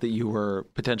felt that you were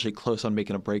potentially close on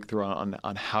making a breakthrough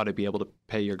on how to be able to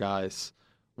pay your guys,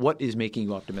 what is making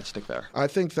you optimistic there? I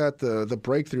think that the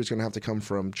breakthrough is going to have to come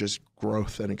from just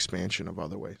growth and expansion of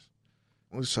other ways.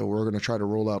 So we're going to try to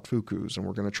roll out fukus, and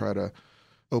we're going to try to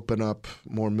open up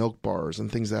more milk bars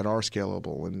and things that are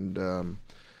scalable, and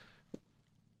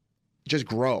just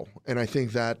grow. And I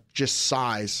think that just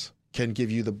size can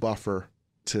give you the buffer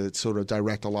to sort of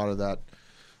direct a lot of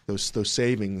those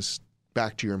savings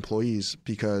back to your employees,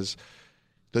 because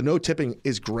the no tipping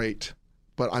is great,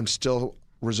 but I'm still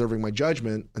reserving my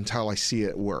judgment until I see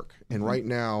it work. And right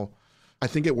now, I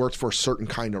think it works for a certain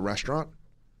kind of restaurant.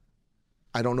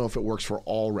 I don't know if it works for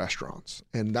all restaurants.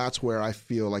 And that's where I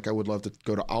feel like I would love to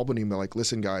go to Albany and be like,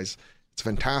 listen, guys, it's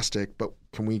fantastic, but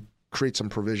can we create some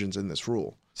provisions in this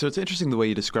rule? So it's interesting the way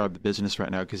you describe the business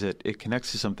right now, because it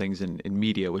connects to some things in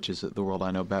media, which is the world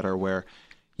I know better, where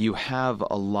you have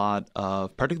a lot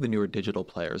of, particularly the newer digital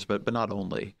players, but not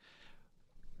only,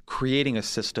 creating a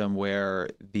system where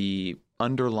the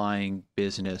underlying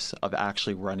business of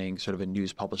actually running sort of a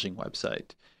news publishing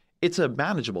website, it's a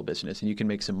manageable business and you can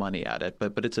make some money at it,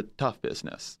 but it's a tough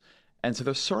business. And so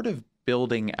they're sort of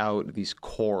building out these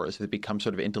cores that become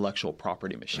sort of intellectual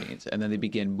property machines. And then they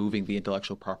begin moving the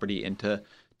intellectual property into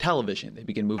television. They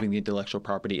begin moving the intellectual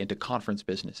property into conference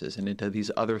businesses and into these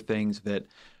other things that,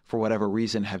 for whatever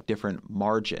reason, have different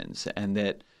margins, and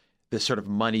that this sort of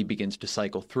money begins to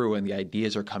cycle through, and the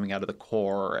ideas are coming out of the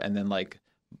core, and then like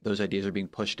those ideas are being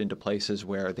pushed into places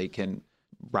where they can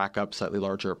rack up slightly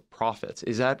larger profits.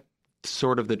 Is that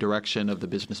sort of the direction of the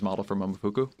business model for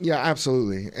Momofuku? Yeah,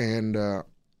 absolutely. And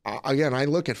again, I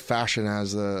look at fashion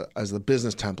as the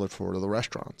business template for the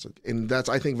restaurants, and that's,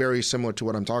 I think, very similar to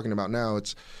what I'm talking about now.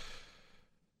 It's,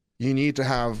 you need to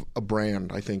have a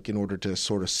brand, I think, in order to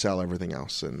sort of sell everything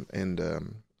else, and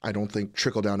I don't think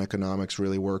trickle-down economics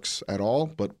really works at all,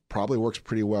 but probably works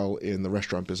pretty well in the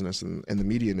restaurant business and the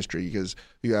media industry, because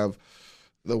you have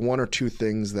the one or two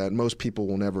things that most people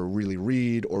will never really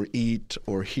read or eat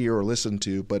or hear or listen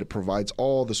to, but it provides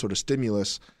all the sort of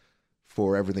stimulus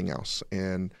for everything else.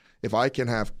 And if I can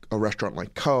have a restaurant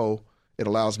like Co., it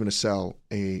allows me to sell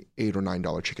a $8 or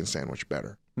 $9 chicken sandwich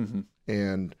better. Mm-hmm.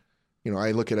 And,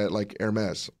 I look at it like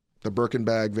Hermes. The Birkin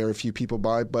bag, very few people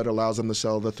buy, but allows them to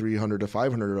sell the $300 to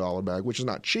 $500 bag, which is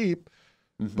not cheap,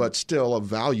 mm-hmm. but still of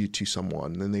value to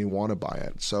someone, and they want to buy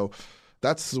it. So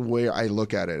that's the way I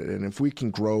look at it. And if we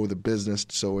can grow the business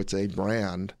so it's a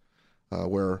brand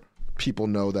where people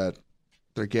know that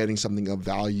they're getting something of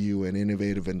value and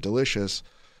innovative and delicious,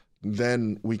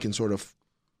 then we can sort of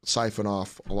siphon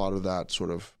off a lot of that sort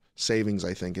of savings,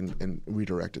 I think, and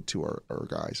redirect it to our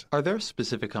guys. Are there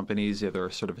specific companies, either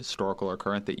sort of historical or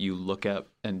current, that you look at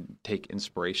and take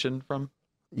inspiration from?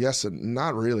 Yes, and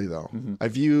not really, though. Mm-hmm. I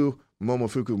view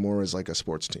Momofuku more as like a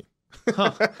sports team.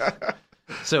 Huh.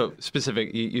 So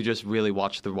specific, you just really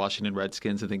watch the Washington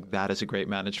Redskins and think that is a great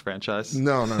managed franchise?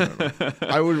 No.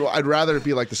 I'd rather it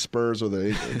be like the Spurs or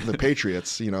the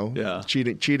Patriots, Yeah.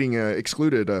 cheating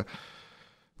excluded.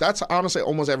 That's honestly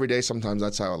almost every day. Sometimes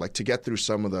that's how, like, to get through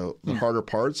some of the harder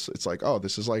parts, it's like, oh,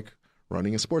 this is like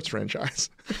running a sports franchise.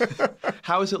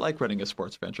 How is it like running a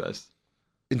sports franchise?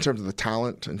 In terms of the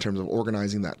talent, in terms of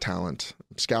organizing that talent,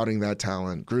 scouting that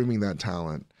talent, grooming that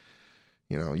talent.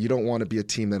 You don't want to be a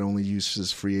team that only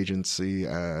uses free agency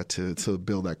to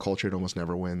build that culture. It almost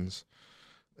never wins.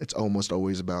 It's almost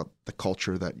always about the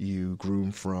culture that you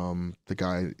groom from the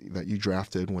guy that you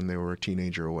drafted when they were a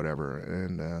teenager or whatever,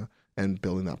 and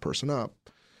building that person up,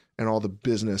 and all the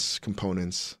business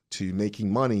components to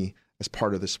making money as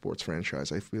part of this sports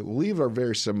franchise. I believe are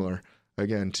very similar,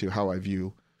 again, to how I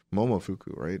view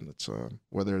Momofuku, right? It's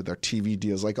whether they're TV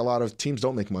deals. Like, a lot of teams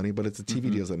don't make money, but it's the TV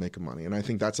mm-hmm. deals that make money. And I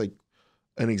think that's like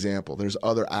an example. There's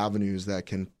other avenues that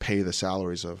can pay the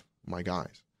salaries of my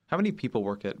guys. How many people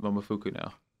work at Momofuku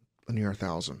now? Near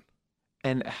 1,000.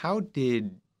 And how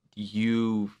did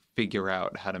you figure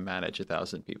out how to manage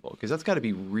 1,000 people? Because that's got to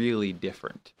be really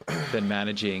different than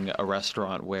managing a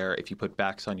restaurant where if you put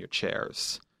backs on your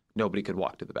chairs, nobody could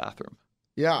walk to the bathroom.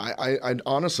 Yeah, I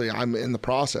honestly, I'm in the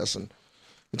process, and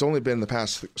it's only been the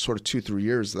past sort of 2-3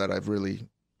 years that I've really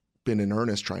been in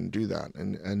earnest trying to do that.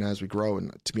 And as we grow,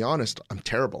 and to be honest, I'm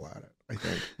terrible at it, I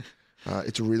think.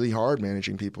 It's really hard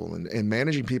managing people, and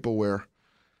managing people where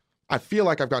I feel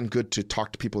like I've gotten good to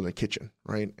talk to people in the kitchen,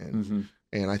 right?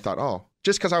 And I thought,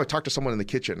 just because I would talk to someone in the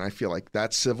kitchen, I feel like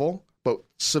that's civil. But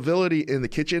civility in the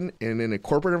kitchen and in a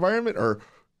corporate environment are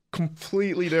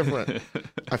completely different.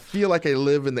 I feel like I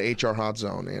live in the HR hot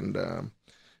zone, and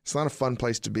it's not a fun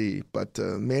place to be. But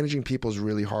managing people is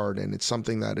really hard, and it's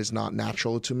something that is not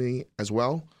natural to me as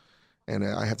well. And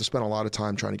I have to spend a lot of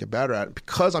time trying to get better at it.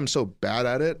 Because I'm so bad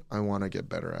at it, I want to get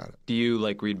better at it. Do you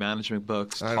read management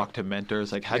books, talk to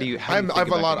mentors? Like, how do you? I have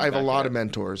a lot of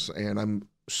mentors, and I'm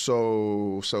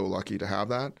so lucky to have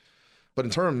that. But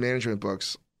in terms of management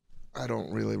books, I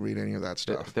don't really read any of that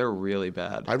stuff. They're really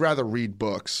bad. I'd rather read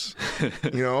books,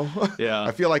 Yeah.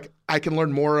 I feel like I can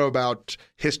learn more about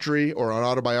history or an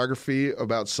autobiography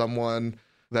about someone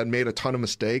that made a ton of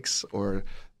mistakes, or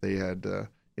they had a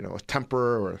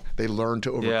temper, or they learned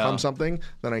to overcome something,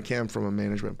 than I can from a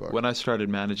management book. When I started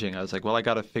managing, I was like, well, I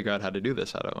got to figure out how to do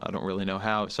this. I don't really know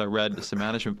how. So I read some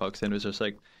management books, and it was just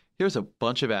like, here's a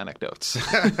bunch of anecdotes.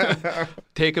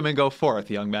 Take them and go forth,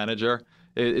 young manager.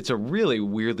 It's a really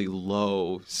weirdly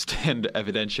low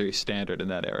evidentiary standard in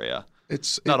that area.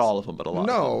 It's not all of them, but a lot.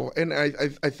 No, and I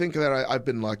think that I've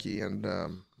been lucky, and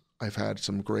I've had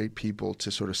some great people to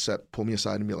sort of pull me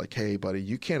aside and be like, hey, buddy,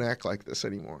 you can't act like this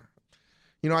anymore.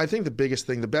 I think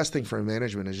the best thing for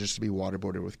management is just to be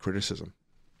waterboarded with criticism.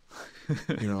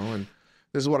 And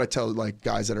this is what I tell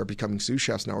guys that are becoming sous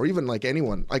chefs now, or even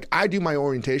anyone. I do my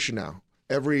orientation now.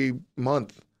 Every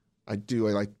month I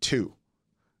do 2.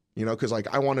 Because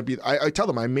I want to be. I tell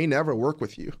them I may never work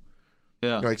with you,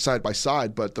 side by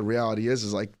side. But the reality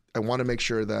is I want to make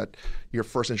sure that your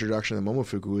first introduction to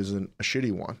Momofuku isn't a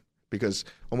shitty one, because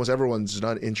almost everyone's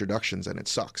done introductions and it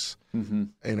sucks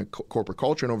in a corporate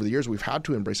culture. And over the years, we've had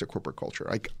to embrace a corporate culture.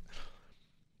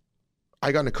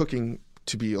 I got into cooking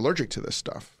to be allergic to this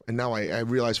stuff, and now I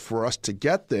realize for us to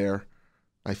get there,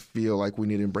 I feel like we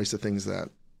need to embrace the things that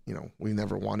we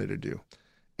never wanted to do.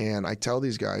 And I tell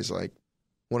these guys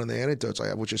one of the anecdotes I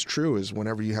have, which is true, is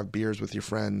whenever you have beers with your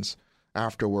friends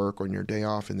after work or on your day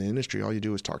off in the industry, all you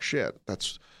do is talk shit.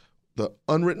 That's the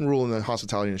unwritten rule in the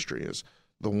hospitality industry. Is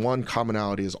the one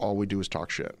commonality is all we do is talk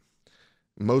shit,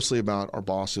 mostly about our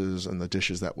bosses and the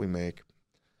dishes that we make.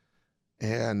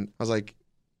 And I was like,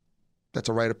 that's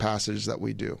a rite of passage that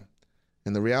we do.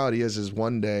 And the reality is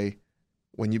one day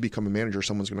when you become a manager,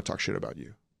 someone's going to talk shit about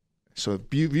you. So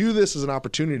view this as an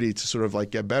opportunity to sort of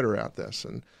like get better at this.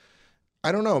 And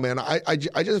I don't know, man. I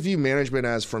just view management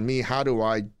as, for me, how do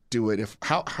I do it?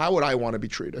 How would I want to be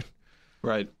treated?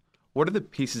 Right. What are the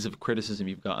pieces of criticism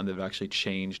you've gotten that have actually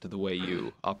changed the way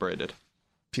you operated?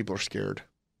 People are scared.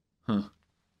 Huh.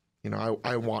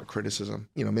 I want criticism.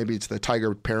 Maybe it's the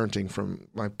tiger parenting from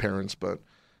my parents, but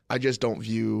I just don't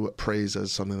view praise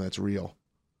as something that's real.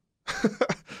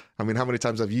 I mean, how many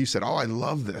times have you said, "Oh, I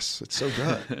love this. It's so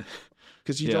good,"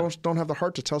 because you don't have the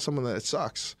heart to tell someone that it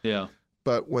sucks. Yeah.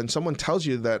 But when someone tells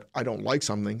you that I don't like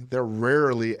something, they're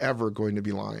rarely ever going to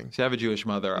be lying. See, I have a Jewish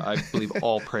mother. I believe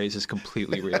all praise is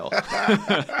completely real.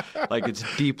 Like, it's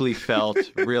deeply felt,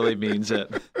 really means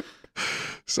it.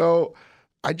 So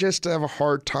I just have a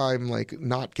hard time like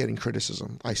not getting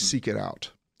criticism. I seek it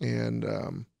out. And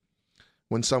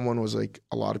when someone was like,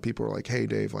 a lot of people were like, "Hey,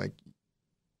 Dave, like,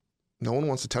 no one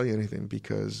wants to tell you anything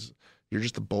because you're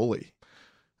just a bully."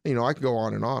 I could go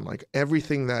on and on. Like,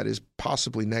 everything that is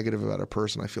possibly negative about a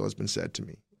person, I feel, has been said to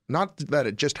me. Not that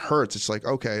it just hurts. It's like,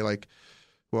 okay, like,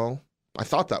 well, I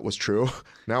thought that was true.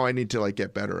 Now I need to like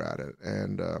get better at it.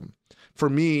 And for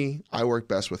me, I work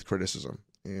best with criticism.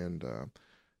 And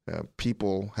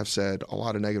people have said a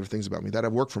lot of negative things about me that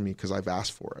have worked for me because I've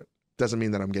asked for it. Doesn't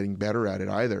mean that I'm getting better at it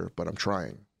either, but I'm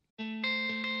trying.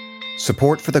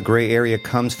 Support for the gray area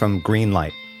comes from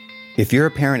Greenlight. If you're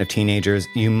a parent of teenagers,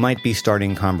 you might be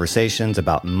starting conversations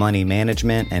about money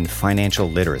management and financial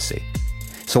literacy.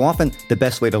 So often, the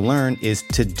best way to learn is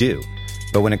to do.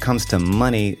 But when it comes to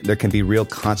money, there can be real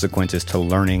consequences to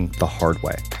learning the hard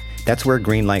way. That's where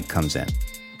Greenlight comes in.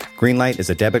 Greenlight is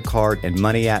a debit card and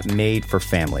money app made for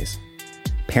families.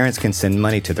 Parents can send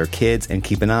money to their kids and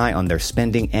keep an eye on their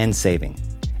spending and saving.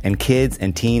 And kids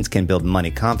and teens can build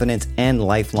money confidence and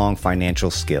lifelong financial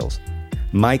skills.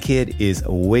 My kid is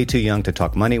way too young to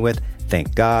talk money with,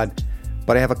 thank God,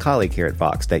 but I have a colleague here at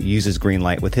Vox that uses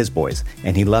Greenlight with his boys,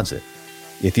 and he loves it.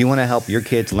 If you want to help your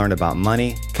kids learn about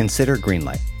money, consider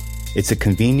Greenlight. It's a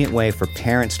convenient way for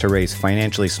parents to raise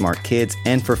financially smart kids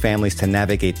and for families to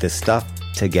navigate this stuff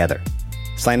together.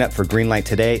 Sign up for Greenlight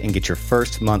today and get your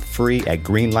first month free at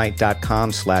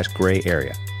greenlight.com/gray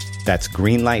area. That's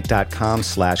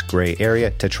greenlight.com/gray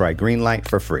area to try Greenlight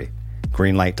for free.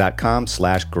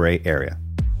 Greenlight.com/gray area.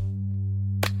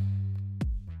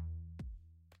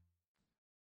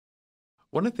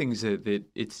 One of the things that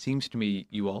it seems to me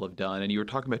you all have done, and you were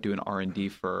talking about doing R&D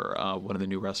for one of the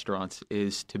new restaurants,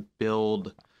 is to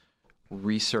build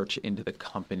research into the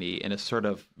company in a sort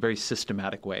of very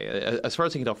systematic way. As far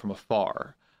as I can tell from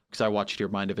afar, because I watched your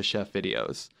Mind of a Chef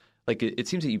videos, like it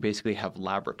seems that you basically have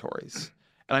laboratories.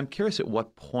 And I'm curious at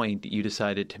what point you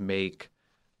decided to make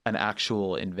an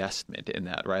actual investment in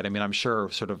that, right? I mean, I'm sure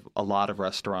sort of a lot of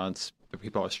restaurants,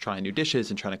 people are always trying new dishes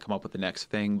and trying to come up with the next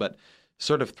thing, but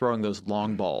sort of throwing those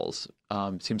long balls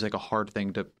seems like a hard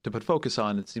thing to put focus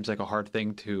on. It seems like a hard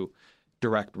thing to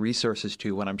direct resources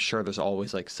to when I'm sure there's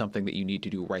always like something that you need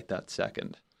to do right that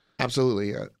second.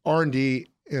 Absolutely. R&D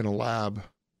in a lab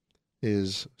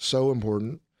is so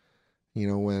important.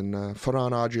 When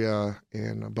Ferran Adria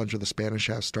and a bunch of the Spanish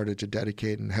chefs started to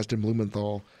dedicate, and Heston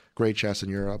Blumenthal, great chefs in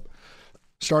Europe,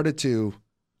 started to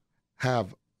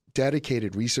have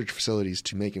dedicated research facilities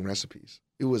to making recipes.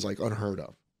 It was like unheard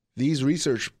of. These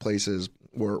research places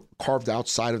were carved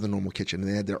outside of the normal kitchen, and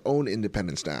they had their own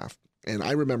independent staff. And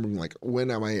I remember like, when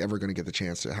am I ever going to get the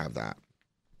chance to have that?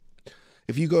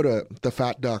 If you go to the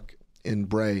Fat Duck in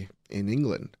Bray in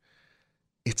England,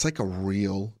 it's like a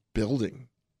real building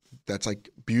that's like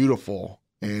beautiful,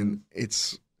 and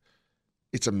it's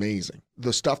amazing.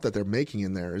 The stuff that they're making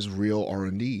in there is real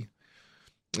R&D.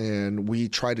 And we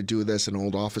try to do this in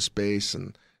old office space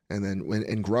and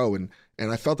grow. And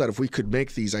I felt that if we could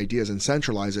make these ideas and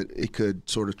centralize it, it could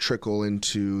sort of trickle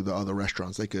into the other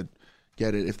restaurants. They could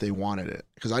get it if they wanted it.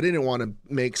 Because I didn't want to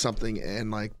make something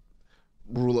and like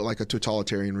rule it like a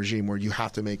totalitarian regime where you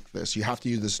have to make this. You have to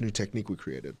use this new technique we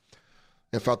created.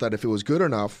 I felt that if it was good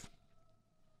enough,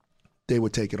 they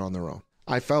would take it on their own.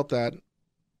 I felt that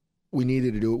we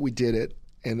needed to do it. We did it.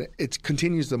 And it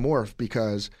continues to morph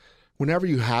because whenever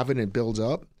you have it and it builds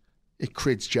up, it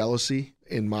creates jealousy,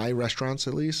 in my restaurants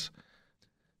at least.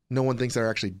 No one thinks they're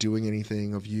actually doing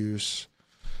anything of use.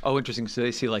 Oh, interesting. So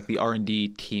they see like the R&D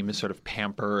team is sort of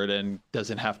pampered and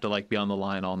doesn't have to like be on the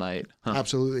line all night. Huh.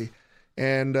 Absolutely.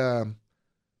 And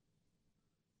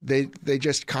they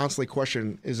just constantly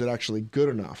question, is it actually good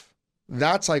enough?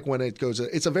 That's like when it goes,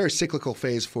 it's a very cyclical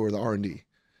phase for the R&D.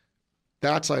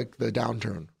 That's like the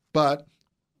downturn. But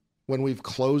when we've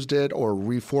closed it or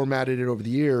reformatted it over the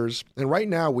years, and right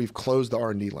now we've closed the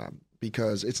R&D lab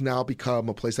because it's now become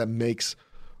a place that makes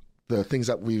the things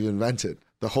that we've invented,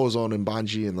 the hozon and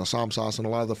banji and the sam sauce and a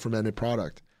lot of the fermented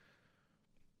product.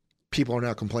 People are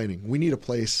now complaining. We need a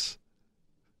place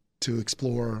to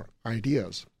explore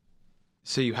ideas.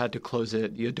 So you had to close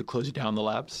it. You had to close down the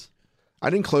labs? I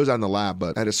didn't close down the lab,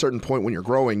 but at a certain point when you're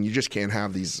growing, you just can't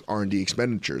have these R&D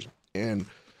expenditures. And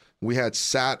we had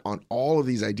sat on all of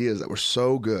these ideas that were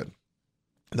so good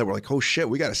that we're like, oh shit,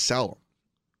 we got to sell them.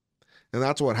 And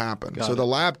that's what happened. So the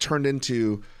lab turned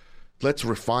into, let's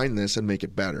refine this and make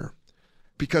it better.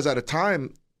 Because at a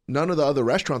time, none of the other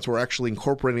restaurants were actually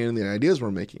incorporating any of the ideas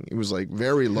we're making. It was like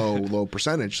very low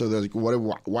percentage. So they're like,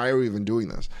 why are we even doing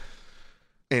this?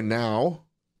 And now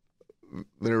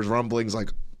there's rumblings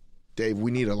like, Dave,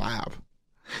 we need a lab.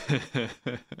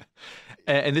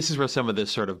 And this is where some of the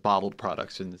sort of bottled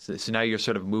products, and so now you're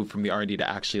sort of moved from the R&D to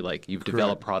actually like you've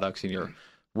developed products and you're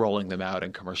rolling them out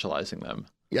and commercializing them.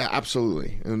 Yeah,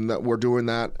 absolutely. And we're doing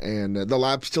that. And the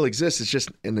lab still exists. It's just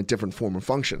in a different form and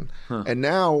function. Huh. And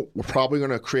now we're probably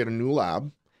going to create a new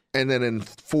lab. And then in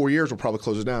 4 years, we'll probably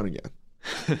close it down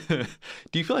again.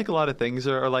 Do you feel like a lot of things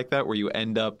are like that, where you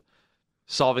end up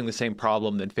solving the same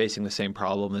problem, then facing the same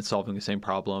problem, then solving the same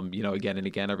problem, again and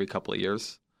again every couple of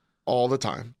years? All the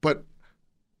time. But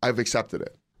I've accepted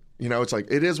it. It's like,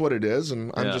 it is what it is.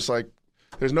 And I'm just like,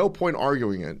 there's no point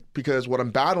arguing it because what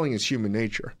I'm battling is human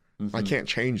nature. Mm-hmm. I can't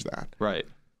change that. Right.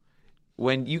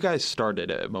 When you guys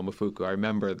started at Momofuku, I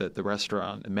remember that the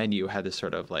restaurant menu had this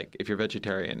sort of like, if you're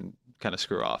vegetarian, kind of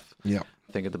screw off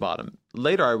thing at the bottom.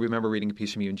 Later, I remember reading a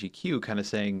piece from you in GQ kind of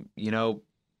saying,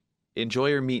 enjoy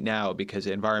your meat now because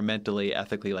environmentally,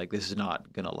 ethically, like this is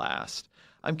not going to last.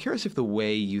 I'm curious if the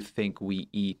way you think we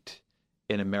eat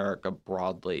in America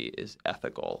broadly is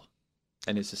ethical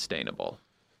and is sustainable.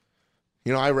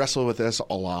 I wrestle with this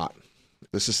a lot.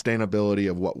 The sustainability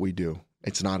of what we do.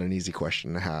 It's not an easy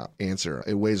question to answer.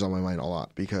 It weighs on my mind a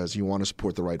lot because you want to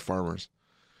support the right farmers.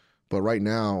 But right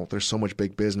now, there's so much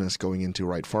big business going into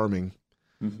right farming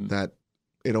that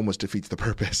it almost defeats the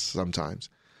purpose sometimes.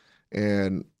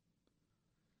 And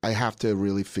I have to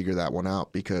really figure that one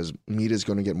out because meat is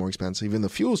going to get more expensive. Even the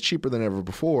fuel is cheaper than ever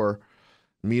before.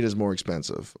 Meat is more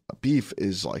expensive. Beef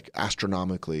is like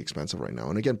astronomically expensive right now.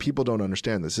 And again, people don't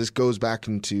understand this. This goes back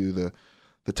into the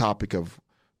topic of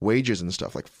wages and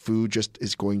stuff. Like food just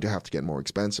is going to have to get more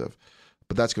expensive,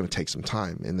 but that's going to take some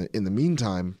time. In the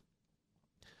meantime,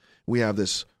 we have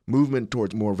this movement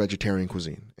towards more vegetarian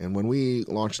cuisine. And when we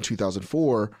launched in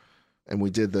 2004 and we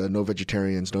did the no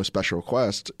vegetarians, no special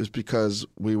request, it was because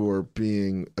we were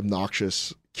being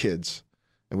obnoxious kids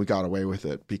and we got away with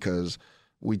it because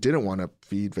we didn't want to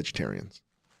feed vegetarians.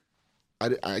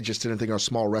 I just didn't think our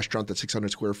small restaurant that's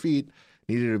 600 square feet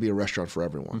needed to be a restaurant for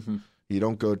everyone. Mm-hmm. You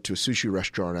don't go to a sushi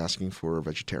restaurant asking for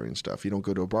vegetarian stuff. You don't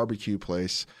go to a barbecue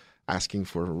place asking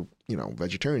for,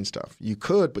 vegetarian stuff. You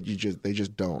could, but they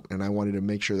just don't. And I wanted to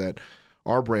make sure that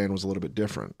our brand was a little bit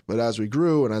different. But as we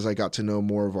grew and as I got to know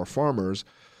more of our farmers,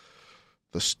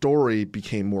 the story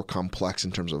became more complex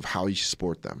in terms of how you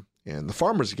support them. And the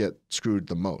farmers get screwed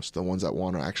the most, the ones that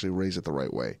want to actually raise it the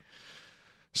right way.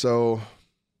 So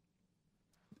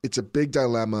it's a big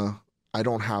dilemma. I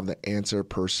don't have the answer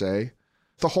per se.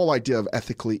 The whole idea of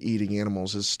ethically eating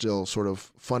animals is still sort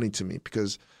of funny to me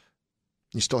because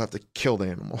you still have to kill the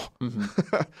animal.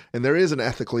 Mm-hmm. And there is an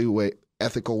ethical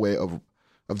way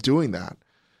of doing that.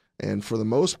 And for the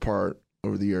most part,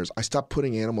 over the years, I stopped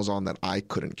putting animals on that I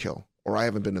couldn't kill or I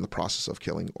haven't been in the process of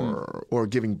killing or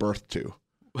giving birth to.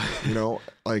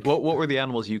 Like what were the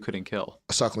animals you couldn't kill?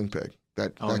 A suckling pig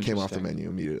that came off the menu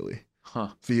immediately. Huh.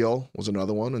 Veal was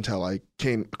another one until I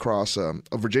came across a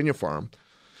Virginia farm.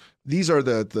 These are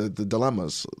the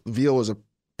dilemmas. Veal is a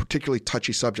particularly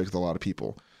touchy subject with a lot of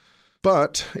people.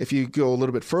 But if you go a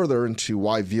little bit further into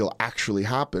why veal actually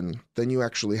happened, then you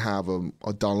actually have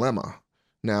a dilemma.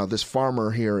 Now, this farmer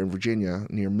here in Virginia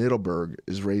near Middleburg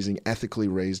is raising ethically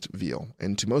raised veal.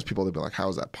 And to most people, they'd be like, how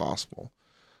is that possible?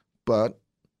 But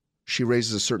she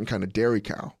raises a certain kind of dairy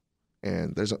cow.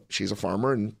 And she's a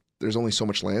farmer, and there's only so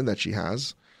much land that she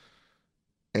has.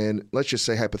 And let's just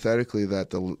say hypothetically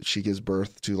that she gives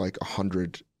birth to like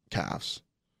 100 calves.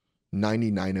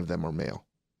 99 of them are male.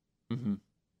 Mm-hmm.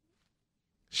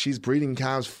 She's breeding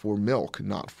calves for milk,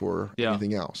 not for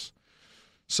anything else.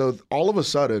 So all of a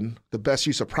sudden, the best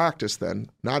use of practice then,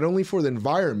 not only for the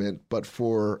environment, but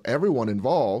for everyone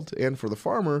involved and for the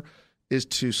farmer, is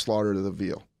to slaughter the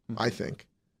veal, I think.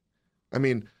 I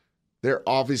mean, there are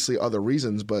obviously other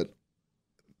reasons, but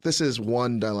this is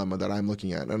one dilemma that I'm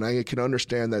looking at. And I can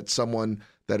understand that someone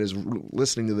that is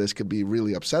listening to this could be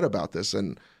really upset about this.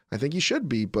 And I think you should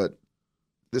be, but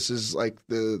this is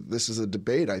a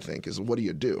debate, I think, is what do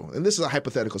you do? And this is a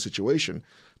hypothetical situation,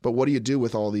 but what do you do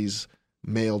with all these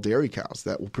male dairy cows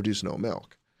that will produce no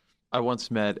milk? I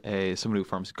once met someone who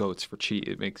farms goats for cheese.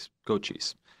 It makes goat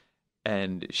cheese.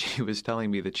 And she was telling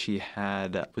me that she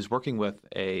was working with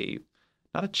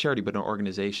not a charity, but an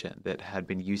organization that had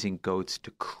been using goats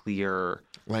to clear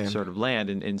sort of land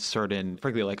in certain,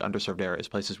 frankly, like underserved areas,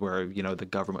 places where, the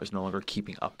government was no longer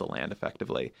keeping up the land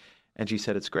effectively. And she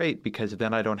said, it's great because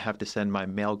then I don't have to send my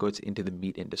male goats into the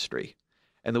meat industry.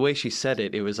 And the way she said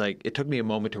it, it was like, it took me a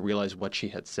moment to realize what she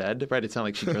had said, right? It sounded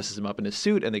like she dresses them up in a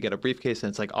suit and they get a briefcase and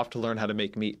it's like off to learn how to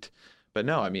make meat. But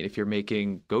no, I mean, if you're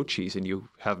making goat cheese and you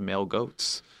have male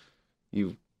goats,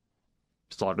 you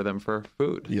slaughter them for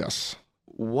food. Yes.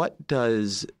 What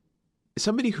does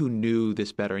somebody who knew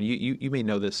this better, and you may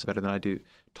know this better than I do,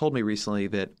 told me recently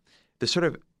that the sort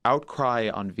of outcry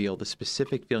on veal, the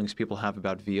specific feelings people have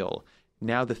about veal,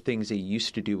 now the things they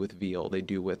used to do with veal, they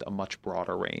do with a much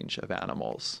broader range of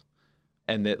animals.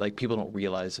 And that like people don't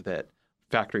realize that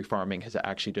factory farming has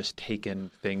actually just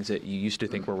taken things that you used to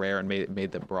think were rare and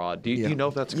made them broad. Do you know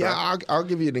if that's correct? Yeah, I'll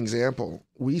give you an example.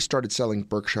 We started selling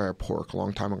Berkshire pork a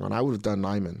long time ago, and I would have done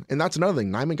Nyman. And that's another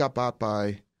thing. Nyman got bought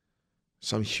by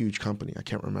some huge company. I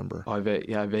can't remember. Oh, I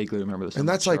vaguely remember this. And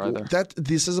that's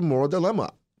this is a moral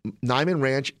dilemma. Nyman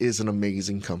Ranch is an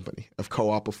amazing company of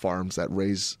co-op farms that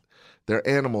raise their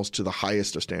animals to the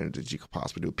highest of standards you could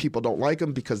possibly do. People don't like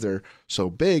them because they're so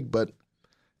big, but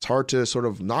it's hard to sort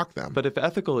of knock them. But if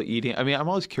ethical eating, I mean, I'm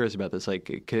always curious about this, like,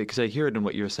 because I hear it in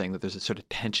what you're saying that there's a sort of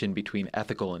tension between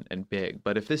ethical and big.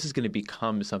 But if this is going to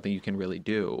become something you can really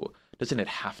do, doesn't it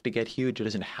have to get huge? It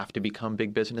doesn't have to become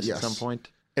big business at some point?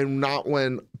 And not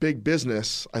when big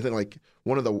business, I think like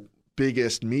one of the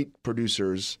biggest meat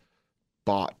producers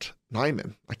bought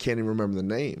Nyman. I can't even remember the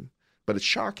name, but it's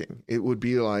shocking. It would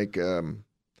be like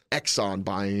Exxon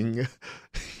buying,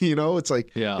 it's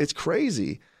like, It's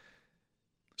crazy.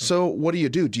 So what do?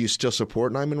 Do you still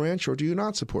support Nyman Ranch or do you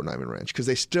not support Nyman Ranch? Because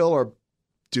they still are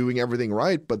doing everything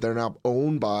right, but they're now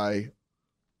owned by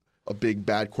a big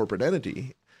bad corporate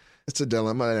entity. It's a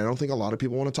dilemma and I don't think a lot of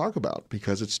people want to talk about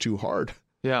because it's too hard.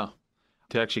 Yeah.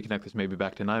 To actually connect this maybe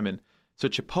back to Nyman. So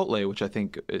Chipotle, which I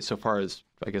think so far as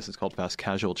I guess it's called fast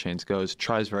casual chains goes,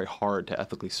 tries very hard to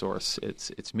ethically source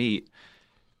its meat,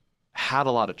 had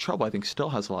a lot of trouble. I think still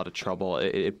has a lot of trouble.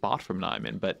 It bought from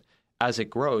Nyman, but as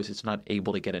it grows, it's not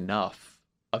able to get enough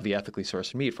of the ethically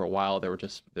sourced meat. For a while,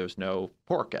 there's no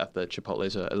pork at the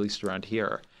Chipotles, at least around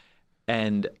here.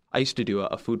 And I used to do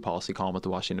a food policy column at the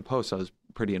Washington Post. So I was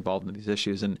pretty involved in these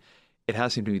issues. And it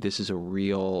has seemed to me this is a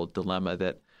real dilemma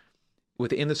that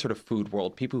within the sort of food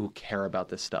world, people who care about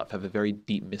this stuff have a very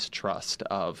deep mistrust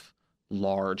of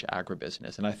large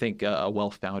agribusiness. And I think a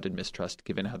well-founded mistrust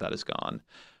given how that has gone.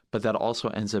 But that also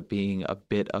ends up being a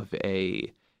bit of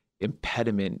a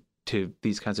impediment to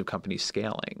these kinds of companies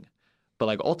scaling. But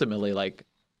like ultimately, like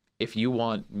if you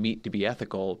want meat to be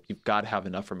ethical, you've got to have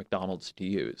enough for McDonald's to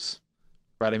use,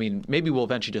 right? I mean, maybe we'll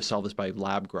eventually just solve this by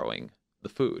lab growing the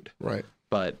food, right?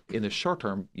 But in the short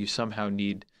term, you somehow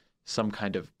need some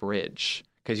kind of bridge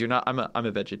because you're not. I'm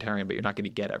a vegetarian, but you're not going to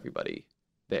get everybody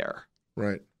there,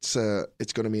 right? It's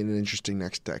going to be an interesting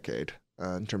next decade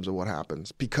in terms of what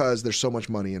happens because there's so much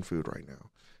money in food right now,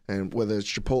 and whether it's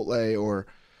Chipotle or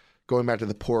going back to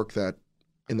the pork that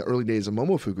in the early days of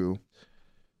Momofuku,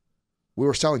 we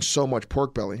were selling so much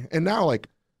pork belly. And now, like,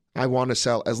 I want to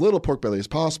sell as little pork belly as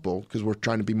possible because we're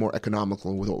trying to be more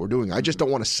economical with what we're doing. I just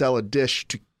don't want to sell a dish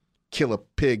to kill a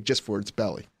pig just for its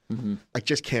belly. Mm-hmm. I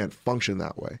just can't function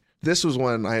that way. This was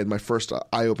when I had my first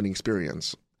eye-opening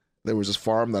experience. There was this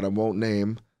farm that I won't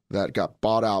name that got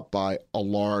bought out by a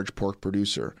large pork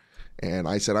producer. And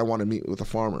I said, I want to meet with the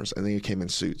farmers. And then he came in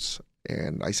suits.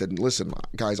 And I said, listen,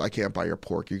 guys, I can't buy your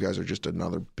pork. You guys are just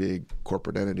another big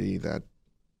corporate entity that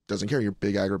doesn't care. You're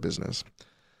big agribusiness.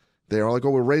 They're all like,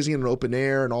 oh, we're raising it in open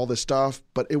air and all this stuff.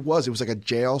 But it was like a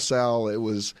jail cell. It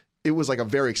was like a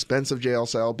very expensive jail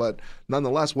cell. But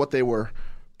nonetheless, what they were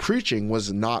preaching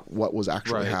was not what was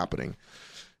actually happening.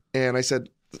 And I said,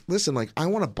 listen, like, I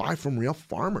want to buy from real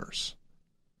farmers.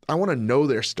 I want to know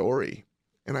their story.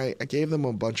 And I gave them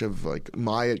a bunch of like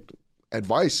my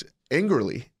advice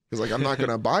angrily. Because like, I'm not going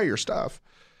to buy your stuff.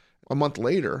 A month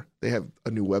later, they have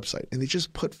a new website. And they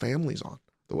just put families on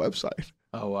the website.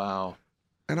 Oh, wow.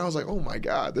 And I was like, oh, my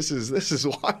God, this is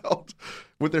wild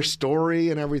with their story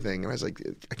and everything. And I was like,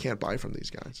 I can't buy from these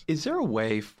guys. Is there a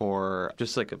way for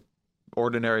just like an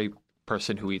ordinary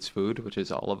person who eats food, which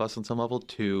is all of us on some level,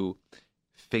 to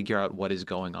figure out what is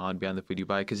going on beyond the food you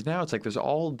buy. Because now it's like there's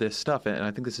all this stuff, and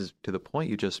I think this is to the point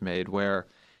you just made, where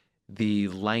the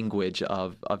language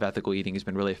of ethical eating has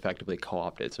been really effectively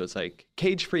co-opted. So it's like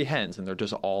cage-free hens, and they're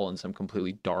just all in some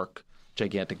completely dark,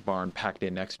 gigantic barn packed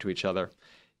in next to each other.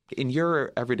 In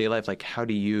your everyday life, like, how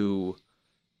do you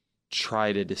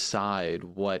try to decide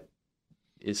what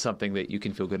is something that you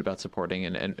can feel good about supporting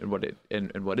and what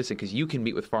isn't? Because you can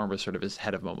meet with farmers sort of as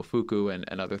head of Momofuku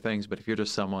and other things, but if you're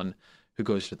just someone who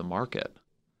goes to the market.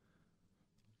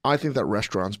 I think that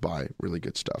restaurants buy really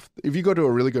good stuff. If you go to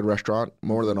a really good restaurant,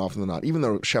 more than often than not, even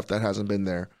though a chef that hasn't been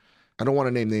there, I don't want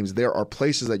to name names, there are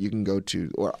places that you can go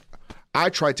to. Or I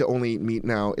try to only eat meat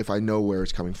now if I know where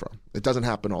it's coming from. It doesn't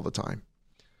happen all the time.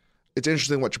 It's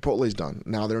interesting what Chipotle's done.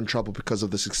 Now they're in trouble because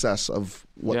of the success of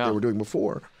what they were doing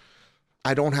before.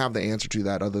 I don't have the answer to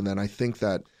that other than I think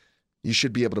that you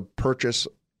should be able to purchase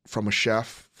from a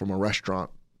chef, from a restaurant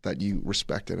that you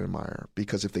respect and admire.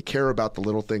 Because if they care about the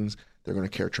little things, they're going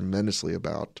to care tremendously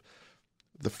about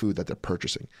the food that they're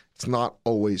purchasing. It's not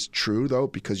always true, though,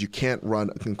 because you can't run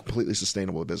a completely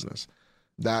sustainable business.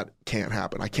 That can't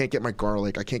happen. I can't get my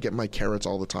garlic. I can't get my carrots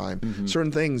all the time. Mm-hmm.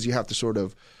 Certain things you have to sort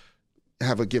of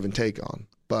have a give and take on.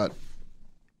 But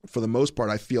for the most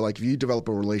part, I feel like if you develop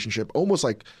a relationship, almost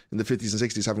like in the 50s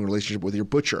and 60s, having a relationship with your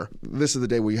butcher, this is the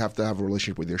day where you have to have a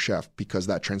relationship with your chef because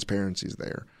that transparency is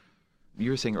there. You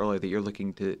were saying earlier that you're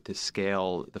looking to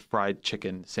scale the fried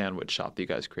chicken sandwich shop that you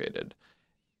guys created.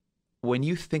 When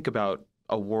you think about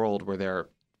a world where there are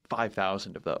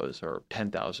 5,000 of those, or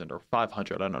 10,000, or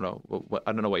 500, I don't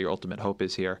know what your ultimate hope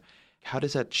is here. How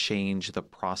does that change the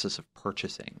process of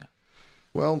purchasing?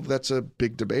 Well, that's a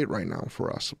big debate right now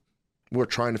for us. We're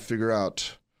trying to figure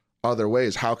out other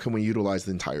ways. How can we utilize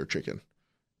the entire chicken?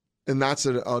 And that's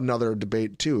another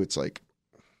debate too. It's like,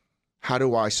 how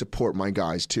do I support my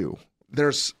guys too?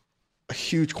 There's a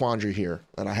huge quandary here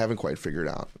that I haven't quite figured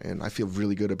out. And I feel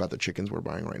really good about the chickens we're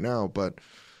buying right now. But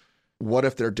what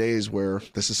if there are days where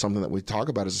this is something that we talk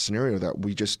about as a scenario that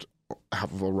we just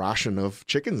have a ration of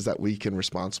chickens that we can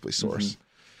responsibly source? Mm-hmm.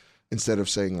 Instead of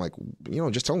saying like,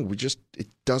 just tell them it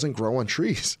doesn't grow on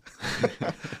trees.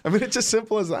 I mean, it's as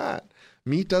simple as that.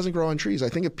 Meat doesn't grow on trees. I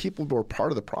think if people were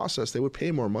part of the process, they would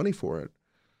pay more money for it.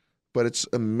 But it's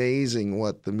amazing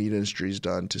what the meat industry has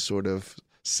done to sort of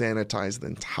sanitize the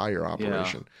entire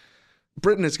operation. Yeah.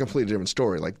 Britain is a completely different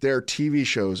story. Like their TV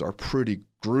shows are pretty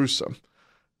gruesome.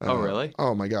 Oh, really?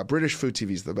 Oh, my God. British food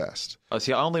TV is the best. Oh,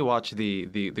 see, I only watch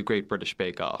the Great British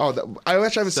Bake Off. Oh, I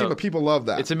actually haven't seen, but people love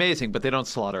that. It's amazing, but they don't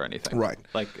slaughter anything. Right.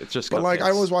 Like, it's just But, like,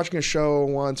 I was watching a show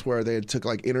once where they took,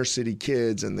 like, inner city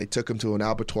kids and they took them to an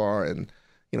abattoir and,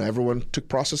 everyone took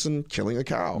process in killing a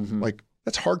cow. Mm-hmm. Like,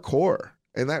 that's hardcore.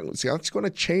 And that's going to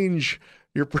change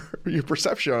your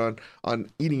perception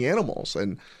on eating animals.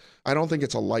 And I don't think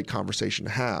it's a light conversation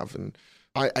to have. And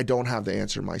I don't have the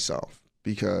answer myself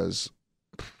because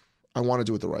I want to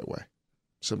do it the right way.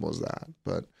 Simple as that.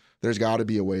 But there's got to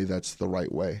be a way that's the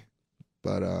right way.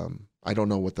 But I don't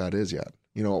know what that is yet.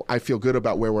 I feel good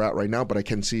about where we're at right now, but I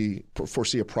can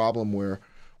foresee a problem where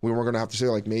we're going to have to say,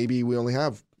 like, maybe we only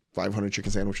have 500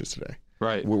 chicken sandwiches today.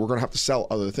 Right. We're going to have to sell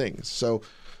other things. So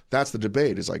that's the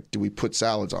debate is like, do we put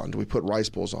salads on? Do we put rice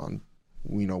bowls on?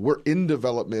 We're in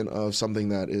development of something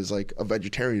that is like a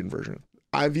vegetarian version.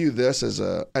 I view this as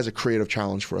a creative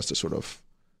challenge for us to sort of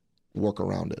work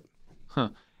around it. Huh.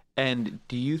 And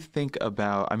do you think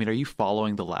about, are you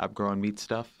following the lab-grown meat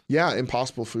stuff? Yeah,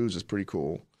 Impossible Foods is pretty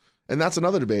cool. And that's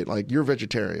another debate. Like, you're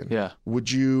vegetarian. Yeah.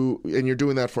 And you're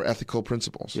doing that for ethical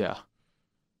principles. Yeah.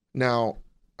 Now,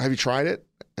 have you tried it?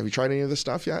 Have you tried any of this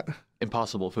stuff yet?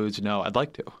 Impossible Foods? No, I'd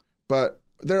like to. But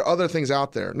there are other things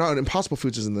out there. No, Impossible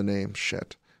Foods is in the name.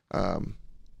 Shit.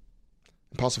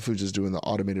 Impossible Foods is doing the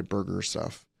automated burger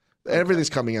stuff. Okay. Everything's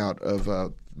coming out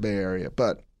of Bay Area.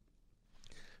 But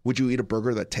would you eat a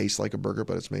burger that tastes like a burger,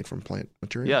 but it's made from plant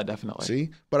material? Yeah, definitely. See,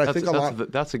 but I think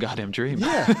that's a goddamn dream.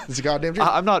 Yeah, it's a goddamn dream.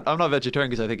 I'm not vegetarian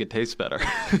because I think it tastes better.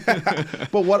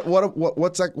 But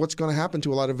what's going to happen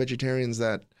to a lot of vegetarians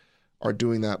that are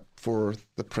doing that for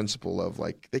the principle of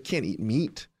like they can't eat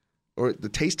meat or the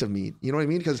taste of meat? You know what I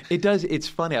mean? Because it does. It's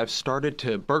funny.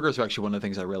 Burgers are actually one of the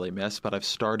things I really miss, but I've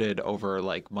started over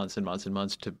like months and months and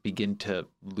months to begin to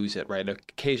lose it, right?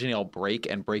 Occasionally I'll break,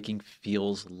 and breaking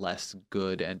feels less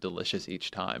good and delicious each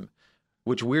time,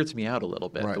 which weirds me out a little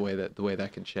bit, right. the way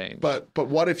that can change. But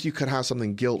what if you could have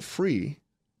something guilt-free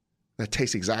that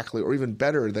tastes exactly or even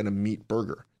better than a meat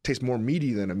burger, tastes more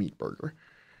meaty than a meat burger?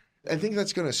 I think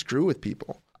that's going to screw with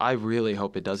people. I really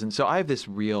hope it doesn't. So I have this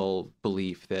real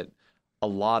belief that a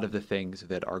lot of the things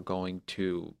that are going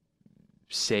to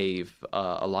save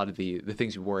a lot of the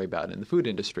things you worry about in the food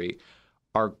industry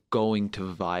are going to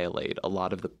violate a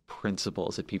lot of the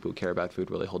principles that people who care about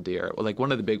food really hold dear. Well, like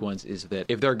one of the big ones is that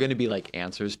if there are going to be like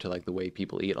answers to like the way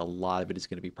people eat, a lot of it is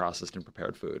going to be processed and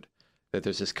prepared food. That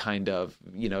there's this kind of,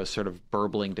 sort of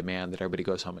burbling demand that everybody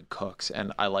goes home and cooks.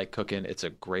 And I like cooking. It's a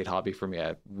great hobby for me.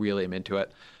 I really am into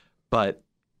it. But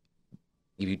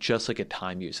if you just look at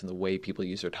time use and the way people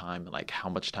use their time and like how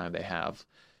much time they have,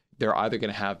 they're either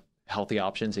going to have healthy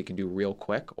options they can do real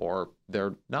quick, or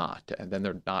they're not, and then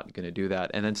they're not going to do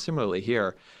that. And then similarly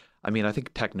here, I mean, I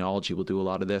think technology will do a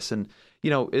lot of this. And,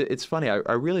 it's funny.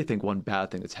 I really think one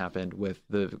bad thing that's happened with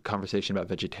the conversation about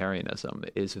vegetarianism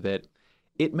is that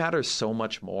it matters so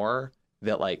much more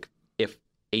that like if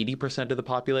 80% of the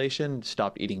population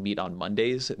stopped eating meat on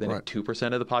Mondays, then Right.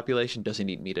 2% of the population doesn't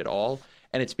eat meat at all.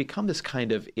 And it's become this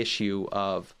kind of issue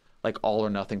of like all or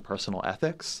nothing personal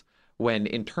ethics, when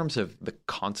in terms of the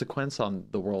consequence on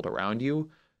the world around you,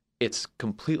 it's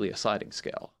completely a sliding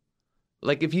scale.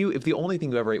 Like if the only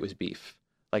thing you ever ate was beef,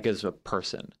 like as a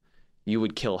person, you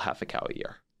would kill half a cow a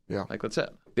year. Yeah. Like that's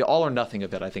it. The all or nothing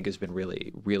of it, I think, has been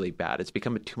really, really bad. It's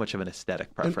become too much of an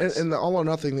aesthetic preference. And the all or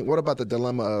nothing, what about the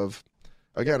dilemma of,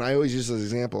 again, I always use this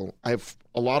example. I have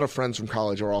a lot of friends from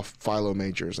college are all philo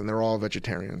majors, and they're all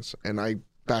vegetarians, and I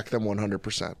back them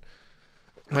 100%.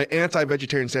 My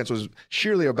anti-vegetarian stance was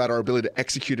sheerly about our ability to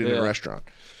execute it in a restaurant.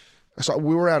 So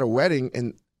we were at a wedding,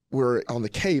 and we're on the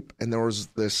Cape, and there was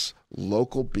this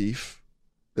local beef.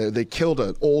 They killed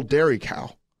an old dairy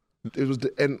cow. It was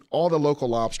and all the local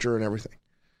lobster and everything.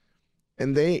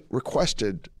 And they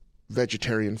requested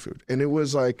vegetarian food. And it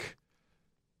was like,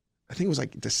 I think it was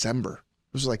like December.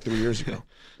 It was like 3 years ago.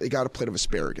 They got a plate of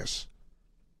asparagus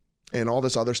and all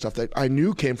this other stuff that I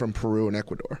knew came from Peru and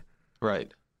Ecuador.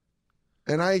 Right.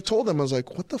 And I told them, I was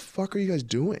like, what the fuck are you guys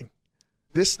doing?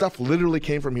 This stuff literally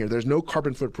came from here. There's no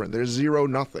carbon footprint. There's zero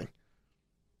nothing.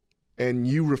 And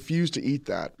you refuse to eat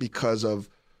that because of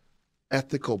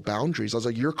ethical boundaries. I was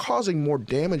like, you're causing more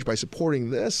damage by supporting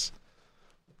this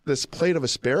plate of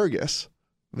asparagus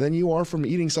than you are from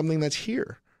eating something that's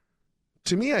here.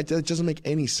 To me, it doesn't make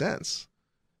any sense.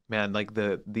 Man, like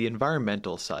the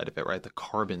environmental side of it, right? The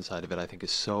carbon side of it, I think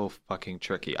is so fucking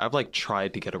tricky. I've like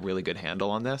tried to get a really good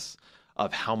handle on this,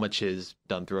 of how much is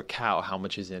done through a cow, how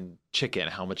much is in chicken,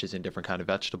 how much is in different kind of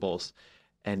vegetables.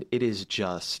 And it is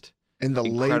just And the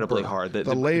incredibly labor, hard.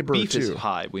 the labor beef too. is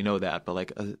high, we know that, but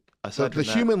like aside The from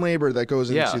that, human labor that goes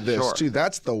into this sure. too,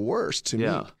 that's the worst to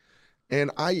Yeah. me.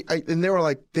 And and they were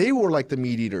like the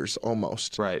meat eaters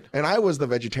almost. Right. And I was the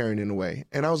vegetarian in a way.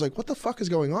 And I was like, what the fuck is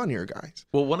going on here, guys?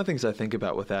 Well, one of the things I think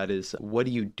about with that is, what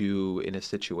do you do in a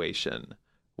situation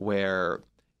where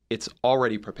it's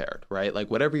already prepared, right? Like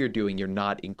whatever you're doing, you're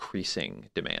not increasing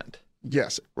demand,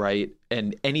 Yes. right?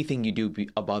 And anything you do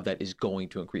above that is going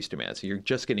to increase demand. So you're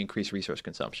just going to increase resource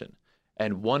consumption.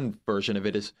 And one version of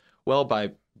it is, well,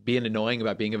 by being annoying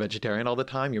about being a vegetarian all the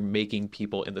time, you're making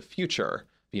people in the future,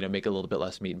 make a little bit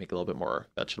less meat, make a little bit more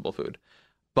vegetable food.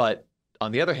 But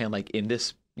on the other hand, like in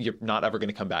this, you're not ever going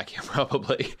to come back here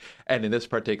probably. And in this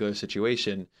particular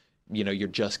situation, you're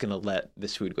just going to let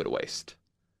this food go to waste.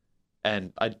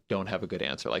 And I don't have a good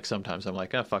answer. Like sometimes I'm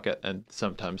like, fuck it. And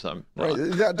sometimes I'm not.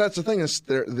 Right. That's the thing is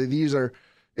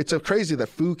it's crazy that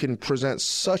food can present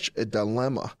such a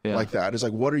dilemma like that. It's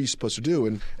like, what are you supposed to do?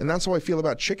 And that's how I feel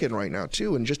about chicken right now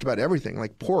too. And just about everything,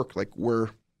 like pork, like we're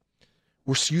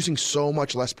using so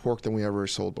much less pork than we ever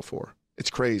sold before. It's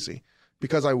crazy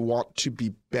because I want to be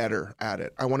better at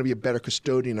it. I want to be a better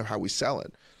custodian of how we sell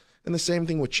it. And the same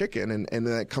thing with chicken. And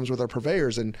that comes with our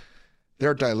purveyors. And there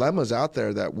are dilemmas out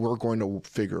there that we're going to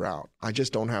figure out. I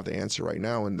just don't have the answer right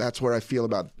now. And that's where I feel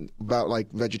about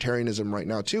like vegetarianism right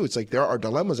now too. It's like there are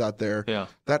dilemmas out there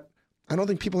that I don't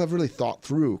think people have really thought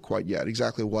through quite yet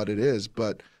exactly what it is.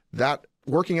 But that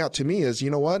working out to me is,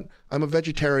 you know what? I'm a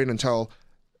vegetarian until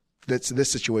that's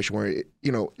this situation where,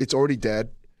 it's already dead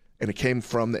and it came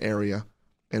from the area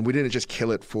and we didn't just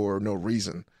kill it for no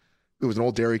reason. It was an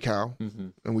old dairy cow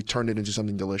and we turned it into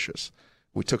something delicious.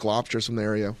 We took lobsters from the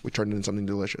area. We turned it into something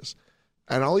delicious.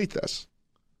 And I'll eat this.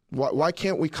 Why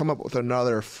can't we come up with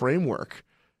another framework?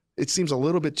 It seems a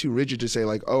little bit too rigid to say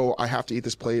like, oh, I have to eat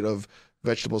this plate of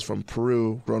vegetables from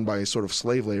Peru grown by sort of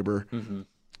slave labor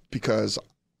because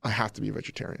I have to be a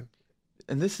vegetarian.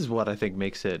 And this is what I think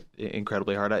makes it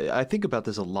incredibly hard. I think about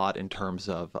this a lot in terms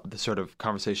of the sort of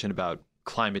conversation about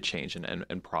climate change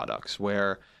and products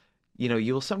where,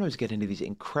 you'll sometimes get into these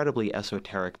incredibly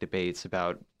esoteric debates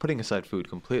about putting aside food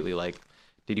completely. Like,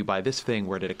 did you buy this thing?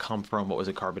 Where did it come from? What was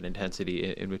the carbon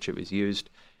intensity in which it was used?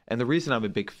 And the reason I'm a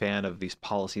big fan of these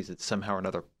policies that somehow or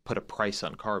another put a price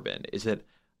on carbon is that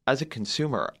as a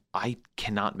consumer, I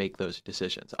cannot make those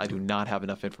decisions. I do not have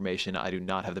enough information. I do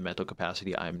not have the mental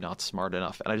capacity. I am not smart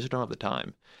enough, and I just don't have the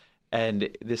time. And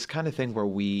this kind of thing where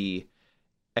we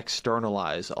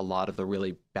externalize a lot of the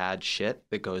really bad shit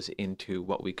that goes into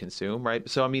what we consume, right?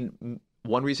 So, I mean,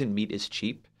 one reason meat is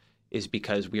cheap is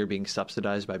because we are being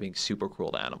subsidized by being super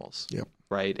cruel to animals. Yep.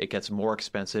 Right? It gets more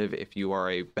expensive if you are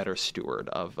a better steward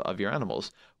of your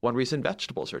animals. One reason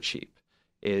vegetables are cheap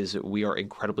is we are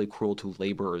incredibly cruel to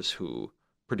laborers who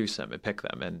produce them and pick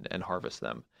them and harvest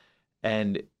them.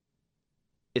 And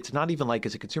it's not even like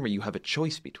as a consumer you have a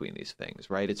choice between these things,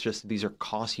 right? It's just these are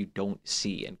costs you don't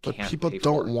see and can't pay for. But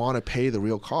people don't want to pay the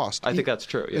real cost. I think that's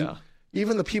true, yeah. And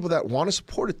even the people that want to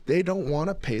support it, they don't want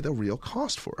to pay the real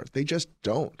cost for it. They just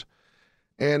don't.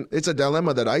 And it's a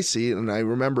dilemma that I see, and I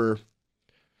remember,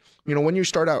 you know, when you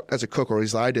start out as a cook, or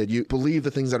as I did, you believe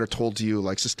the things that are told to you,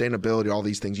 like sustainability, all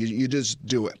these things. You just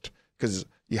do it because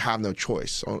you have no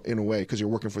choice in a way because you're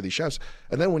working for these chefs.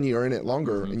 And then when you're in it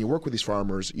longer and you work with these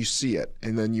farmers, you see it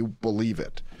and then you believe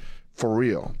it for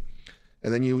real.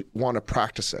 And then you want to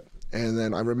practice it. And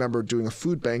then I remember doing a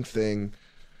food bank thing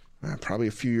probably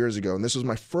a few years ago. And this was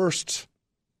my first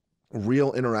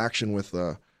real interaction with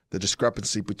the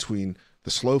discrepancy between the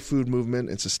slow food movement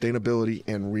and sustainability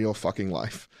and real fucking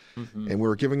life. And we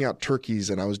were giving out turkeys,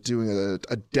 and I was doing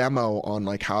a demo on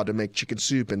like how to make chicken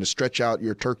soup and to stretch out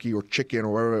your turkey or chicken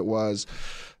or whatever it was.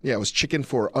 Yeah, it was chicken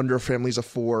for under families of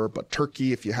 4, but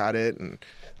turkey if you had it. And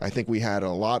I think we had a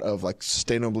lot of like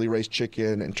sustainably raised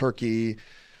chicken and turkey.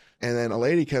 And then a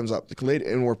lady comes up,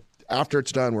 and after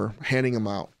it's done, we're handing them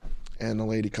out. And the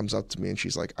lady comes up to me and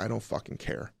she's like, I don't fucking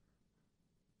care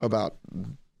about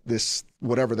this,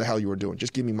 whatever the hell you were doing.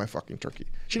 Just give me my fucking turkey.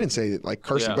 She didn't say it like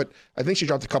cursing, but I think she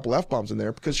dropped a couple F-bombs in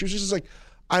there because she was just like,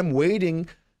 I'm waiting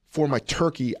for my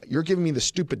turkey. You're giving me the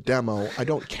stupid demo. I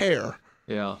don't care.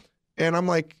 Yeah. And I'm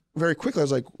like, very quickly, I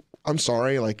was like, I'm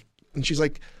sorry. Like, and she's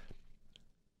like,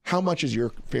 how much is your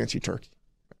fancy turkey?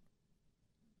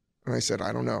 And I said,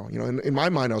 I don't know. You know, in my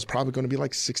mind, I was probably going to be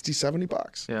like 60, 70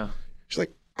 bucks. Yeah. She's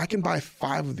like, I can buy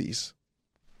 5 of these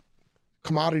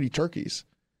commodity turkeys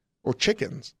or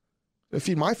chickens and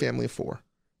feed my family of 4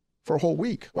 for a whole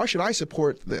week. Why should I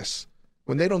support this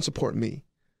when they don't support me?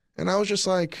 And I was just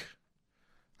like,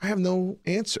 I have no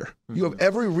answer. You have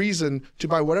every reason to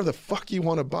buy whatever the fuck you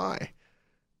want to buy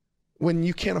when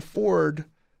you can't afford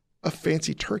a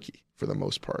fancy turkey for the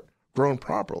most part, grown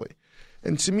properly.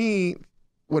 And to me,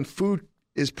 when food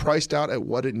is priced out at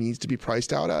what it needs to be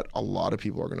priced out at, a lot of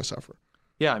people are going to suffer.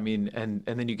 Yeah, I mean, and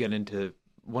then you get into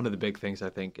one of the big things I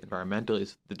think environmentally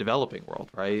is the developing world,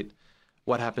 right?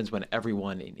 What happens when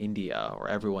everyone in India or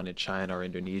everyone in China or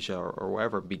Indonesia or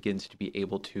wherever begins to be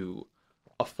able to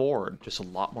afford just a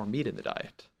lot more meat in the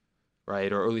diet,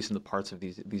 right? Or at least in the parts of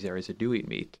these areas that do eat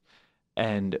meat.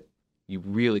 And you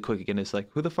really quickly get into it's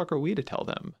like, who the fuck are we to tell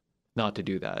them not to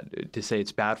do that? To say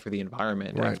it's bad for the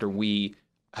environment after we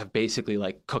have basically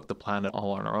like cooked the planet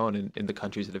all on our own in the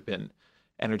countries that have been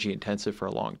energy intensive for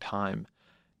a long time.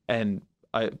 And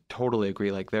I totally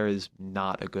agree. Like there is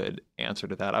not a good answer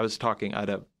to that. I had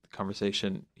a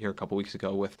conversation here a couple weeks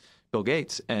ago with Bill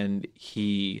Gates, and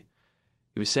he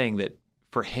was saying that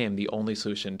for him, the only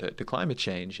solution to climate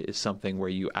change is something where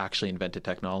you actually invent a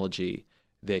technology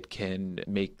that can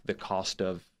make the cost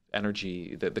of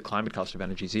energy, the climate cost of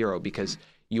energy zero, because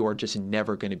you are just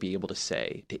never going to be able to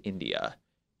say to India,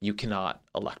 you cannot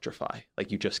electrify.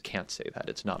 Like you just can't say that.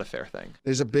 It's not a fair thing.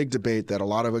 There's a big debate that a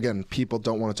lot of, again, people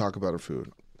don't want to talk about our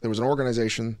food. There was an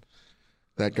organization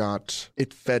that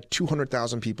fed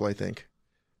 200,000 people, I think,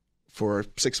 for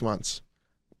 6 months.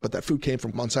 But that food came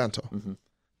from Monsanto. Mm-hmm.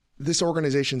 This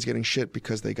organization's getting shit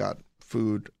because they got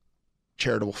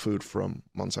charitable food from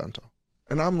Monsanto.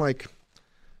 And I'm like,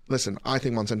 listen, I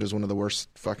think Monsanto is one of the worst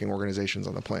fucking organizations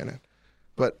on the planet.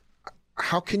 But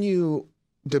how can you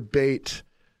debate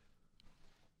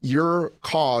your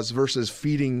cause versus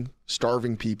feeding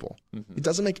starving people? Mm-hmm. It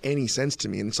doesn't make any sense to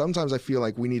me. And sometimes I feel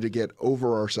like we need to get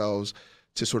over ourselves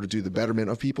to sort of do the betterment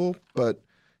of people, but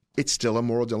it's still a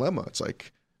moral dilemma. It's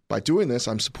like, by doing this,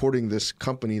 I'm supporting this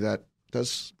company that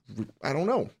does, I don't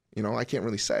know, I can't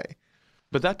really say.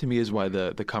 But that to me is why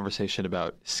the conversation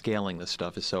about scaling this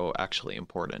stuff is so actually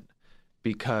important,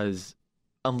 because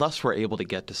unless we're able to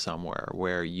get to somewhere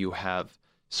where you have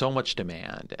so much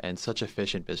demand and such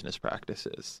efficient business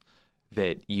practices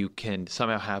that you can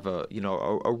somehow have a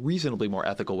reasonably more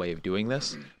ethical way of doing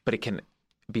this, but it can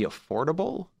be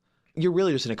affordable, you're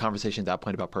really just in a conversation at that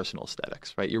point about personal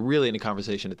aesthetics, right? You're really in a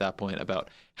conversation at that point about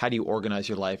how do you organize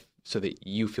your life so that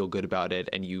you feel good about it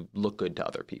and you look good to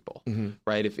other people,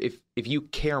 right? If you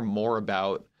care more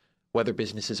about whether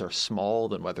businesses are small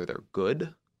than whether they're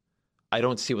good, I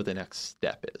don't see what the next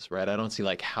step is, right? I don't see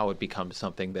like how it becomes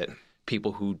something that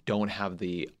people who don't have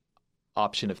the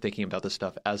option of thinking about this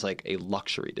stuff as like a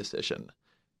luxury decision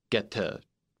get to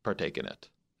partake in it.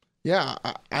 Yeah,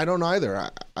 I don't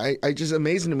either. I just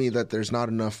amazing to me that there's not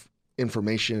enough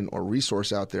information or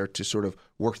resource out there to sort of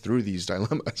work through these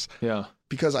dilemmas. Yeah.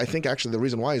 Because I think actually the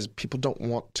reason why is people don't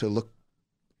want to look,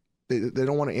 they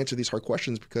don't want to answer these hard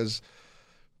questions because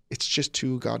it's just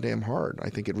too goddamn hard. I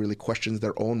think it really questions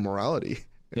their own morality.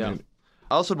 Yeah.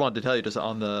 I also wanted to tell you just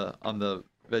on the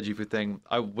veggie food thing,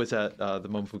 I was at the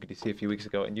Momofuku DC a few weeks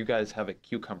ago, and you guys have a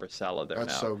cucumber salad there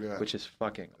That's now. so good. Which is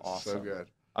fucking awesome. So good.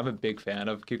 I'm a big fan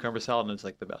of cucumber salad, and it's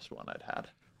like the best one I'd had.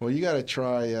 Well, you got to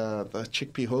try the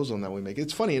chickpea hozon that we make.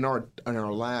 It's funny, in our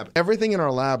lab, everything in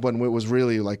our lab when it was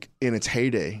really like in its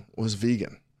heyday was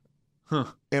vegan. Huh.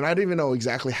 And I didn't even know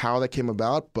exactly how that came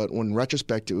about, but in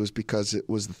retrospect, it was because it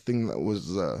was the thing that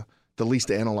was the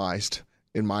least analyzed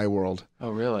in my world.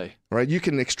 Oh, really? Right? You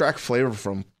can extract flavor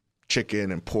from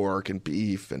chicken and pork and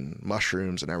beef and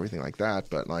mushrooms and everything like that,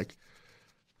 but like,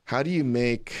 how do you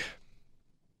make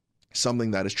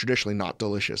something that is traditionally not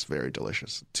delicious very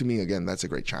delicious? To me, again, that's a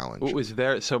great challenge. What was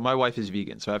there? So my wife is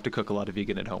vegan, so I have to cook a lot of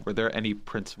vegan at home. Were there any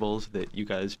principles that you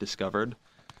guys discovered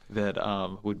that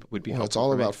would be helpful? It's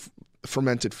all about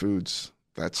fermented foods.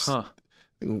 That's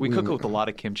we cook it with a lot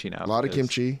of kimchi now. A lot of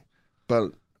kimchi,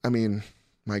 but I mean,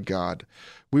 my God,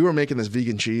 we were making this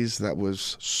vegan cheese that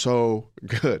was so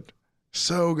good.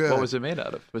 So good. What was it made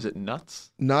out of? Was it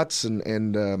nuts? Nuts and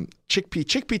chickpea.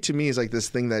 Chickpea to me is like this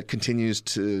thing that continues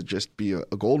to just be a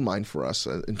gold mine for us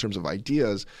in terms of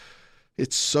ideas.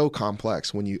 It's so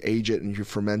complex when you age it and you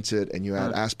ferment it and you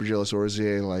add Aspergillus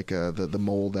oryzae, like the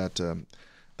mold that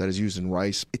is used in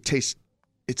rice.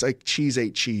 It's like cheese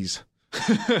ate cheese.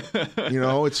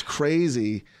 It's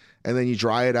crazy. And then you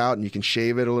dry it out and you can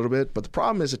shave it a little bit. But the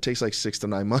problem is it takes like 6 to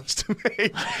 9 months to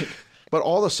make. But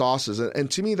all the sauces,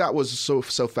 and to me that was so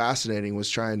fascinating, was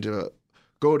trying to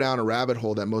go down a rabbit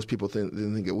hole that most people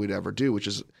didn't think that we'd ever do, which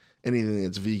is anything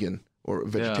that's vegan or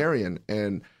vegetarian. Yeah.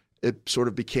 And it sort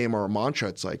of became our mantra.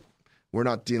 It's like, we're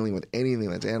not dealing with anything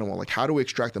that's animal. Like, how do we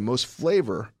extract the most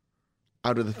flavor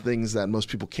out of the things that most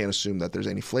people can't assume that there's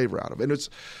any flavor out of? And it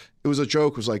was a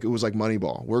joke. It was like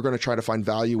Moneyball. We're going to try to find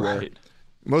value where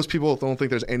most people don't think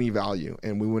there's any value.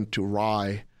 And we went to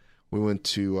rye. We went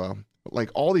to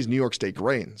like all these New York State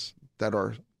grains that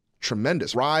are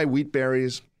tremendous. Rye, wheat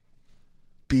berries,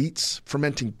 beets,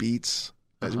 fermenting beets.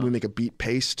 We make a beet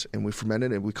paste and we ferment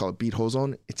it and we call it beet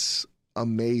hozon. It's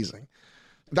amazing.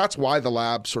 That's why the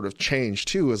lab sort of changed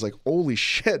too, is like, holy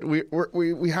shit,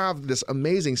 we have this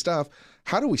amazing stuff.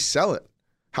 How do we sell it?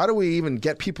 How do we even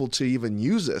get people to even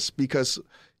use this? Because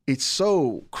it's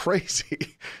so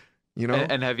crazy.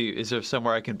 And is there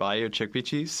somewhere I can buy your chickpea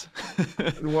cheese?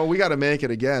 Well, we got to make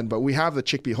it again, but we have the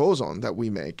chickpea hozon that we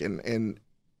make. And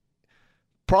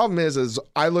problem is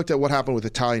I looked at what happened with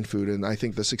Italian food, and I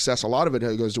think the success, a lot of it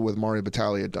goes to what Mario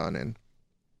Batali had done. And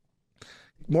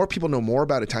more people know more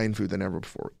about Italian food than ever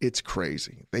before. It's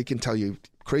crazy. They can tell you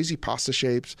crazy pasta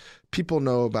shapes. People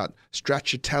know about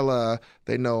stracciatella.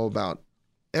 They know about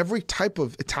every type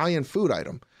of Italian food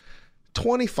item.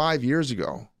 25 years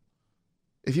ago,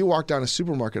 if you walk down a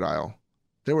supermarket aisle,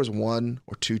 there was 1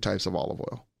 or 2 types of olive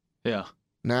oil. Yeah.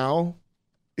 Now,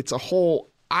 it's a whole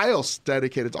aisle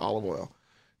dedicated to olive oil.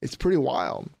 It's pretty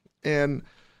wild. And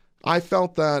I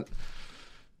felt that,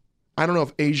 I don't know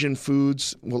if Asian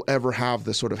foods will ever have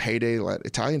the sort of heyday that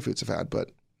Italian foods have had,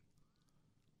 but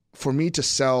for me to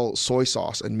sell soy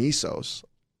sauce and misos,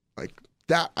 like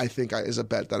that, I think is a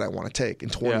bet that I want to take in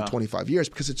 25 years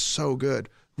because it's so good.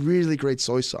 Really great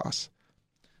soy sauce.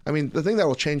 I mean, the thing that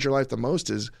will change your life the most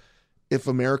is if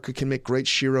America can make great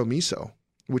shiro miso,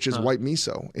 which is white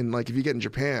miso. And like if you get in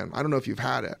Japan, I don't know if you've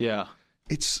had it. Yeah.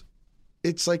 It's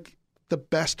like the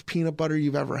best peanut butter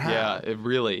you've ever had. Yeah, it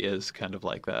really is kind of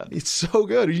like that. It's so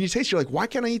good. And you taste, you're like, why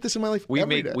can't I eat this in my life? We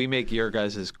make your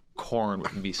guys' corn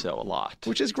with miso a lot.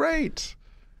 Which is great.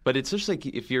 But it's just like,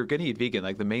 if you're going to eat vegan,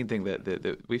 like the main thing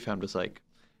that we found was like,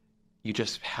 you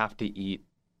just have to eat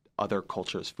other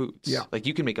cultures' foods. Yeah. Like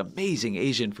you can make amazing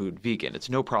Asian food vegan. It's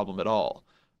no problem at all.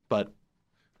 But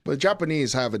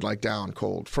Japanese have it like down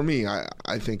cold. For me,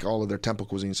 I think all of their temple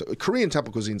cuisines, Korean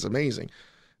temple cuisine is amazing.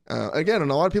 Again, and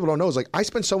a lot of people don't know, is like I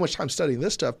spend so much time studying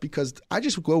this stuff because I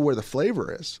just go where the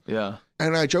flavor is. Yeah.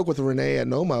 And I joke with Renee at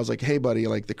Noma, I was like, hey buddy,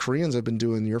 like the Koreans have been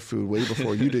doing your food way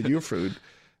before you did your food.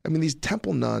 I mean, these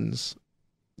temple nuns,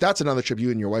 that's another trip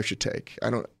you and your wife should take.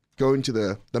 Going to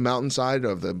the mountainside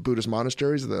of the Buddhist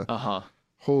monasteries,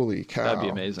 holy cow. That'd be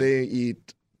amazing. They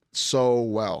eat so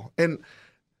well. And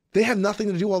they have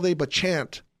nothing to do all day but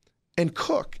chant and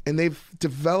cook. And they've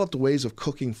developed ways of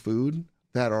cooking food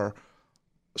that are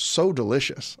so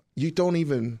delicious. You don't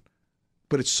even,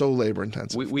 but it's so labor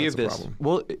intensive. We have this. Problem.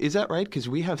 Well, is that right? Because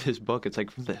we have this book. It's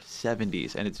like from the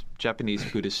 70s, and it's Japanese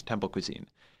Buddhist temple cuisine.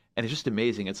 And it's just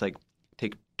amazing. It's like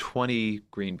take 20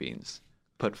 green beans,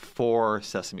 put 4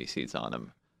 sesame seeds on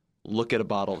them, look at a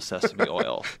bottle of sesame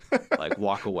oil, like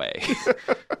walk away.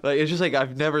 Like it's just like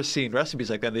I've never seen recipes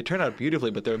like that. They turn out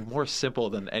beautifully, but they're more simple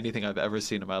than anything I've ever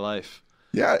seen in my life.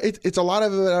 Yeah, it's a lot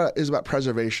of it is about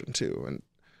preservation too. And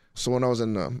so when I was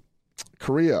in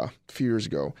Korea a few years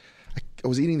ago, I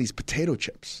was eating these potato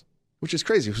chips, which is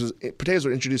crazy because potatoes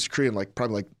were introduced to Korea in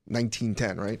probably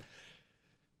 1910, right?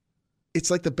 It's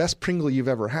like the best Pringle you've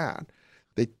ever had.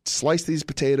 They slice these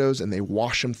potatoes and they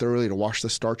wash them thoroughly to wash the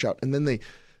starch out, and then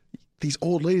these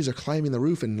old ladies are climbing the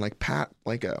roof and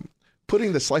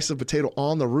putting the slice of potato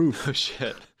on the roof. Oh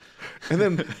shit! And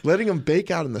then letting them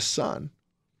bake out in the sun,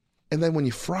 and then when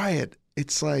you fry it,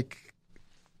 it's like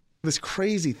this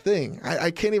crazy thing.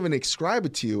 I can't even describe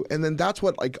it to you. And then that's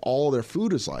what all their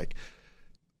food is like.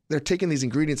 They're taking these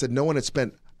ingredients that no one had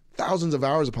spent thousands of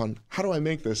hours upon. How do I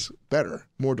make this better,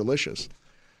 more delicious?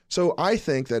 So I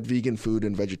think that vegan food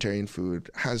and vegetarian food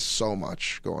has so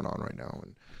much going on right now.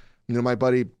 And my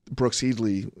buddy Brooks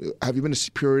Headley, have you been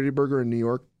to Purity Burger in New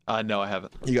York? No, I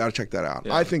haven't. You got to check that out.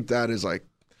 Yeah. I think that is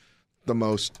the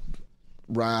most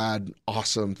rad,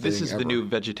 awesome thing This is ever. the new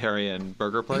vegetarian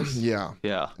burger place? Yeah.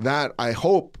 Yeah. That I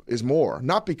hope is more.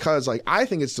 Not because I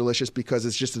think it's delicious, because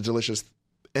it's just a delicious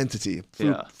entity,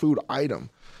 food item.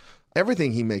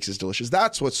 Everything he makes is delicious.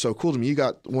 That's what's so cool to me. You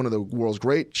got one of the world's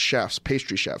great chefs,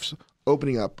 pastry chefs,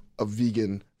 opening up a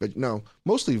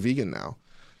mostly vegan now.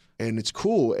 And it's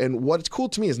cool. And what's cool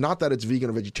to me is not that it's vegan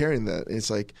or vegetarian, that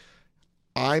it's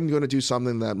I'm going to do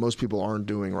something that most people aren't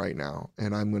doing right now,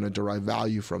 and I'm going to derive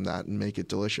value from that and make it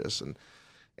delicious.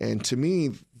 And to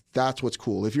me, that's what's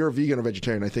cool. If you're a vegan or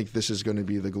vegetarian, I think this is going to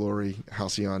be the glory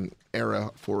halcyon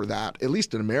era for that, at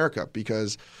least in America,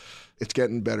 because it's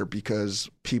getting better because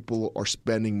people are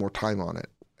spending more time on it.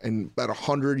 And about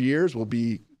 100 years, we'll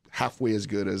be halfway as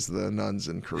good as the nuns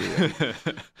in Korea.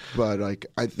 But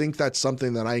I think that's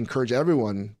something that I encourage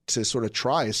everyone to sort of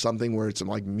try, is something where it's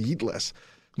meatless.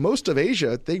 Most of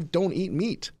Asia, they don't eat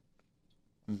meat.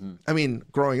 Mm-hmm. I mean,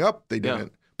 growing up, they didn't.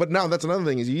 Yeah. But now that's another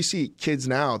thing is you see kids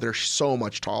now, they're so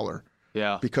much taller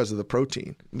because of the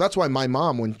protein. That's why my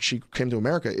mom, when she came to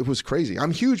America, it was crazy.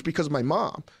 I'm huge because of my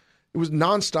mom. It was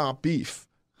nonstop beef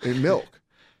and milk.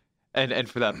 and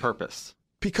for that purpose.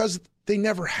 Because they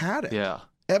never had it. Yeah.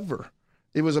 Ever.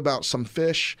 It was about some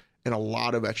fish and a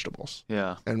lot of vegetables.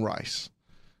 Yeah. And rice.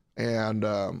 And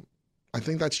I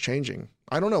think that's changing.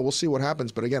 I don't know. We'll see what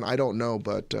happens. But again, I don't know.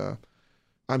 But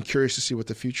I'm curious to see what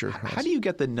the future has. How do you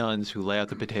get the nuns who lay out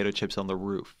the potato chips on the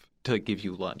roof to give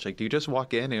you lunch? Do you just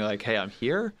walk in and you're like, hey, I'm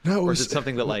here? No, or is it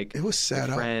something that it was set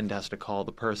a up. friend has to call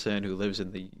the person who lives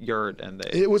in the yurt and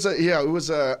they... It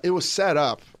was set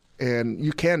up, and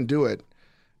you can do it.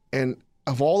 And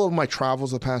of all of my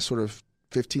travels the past sort of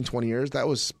 15, 20 years, that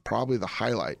was probably the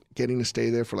highlight, getting to stay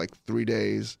there for 3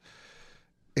 days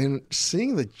and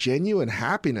seeing the genuine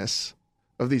happiness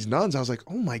of these nuns. I was like,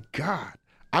 oh my God,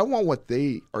 I want what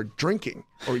they are drinking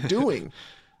or doing.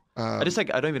 I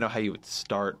don't even know how you would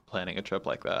start planning a trip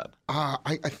like that.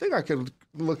 I think I could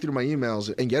look through my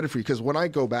emails and get it for you, because when I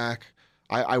go back,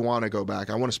 I want to go back.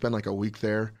 I want to spend a week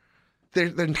there. Their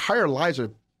entire lives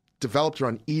are developed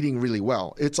around eating really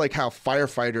well. It's like how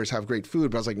firefighters have great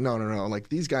food, but I was like, no.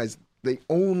 These guys, they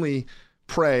only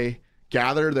pray,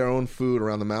 gather their own food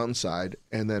around the mountainside,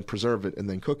 and then preserve it and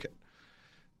then cook it.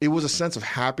 It was a sense of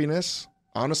happiness,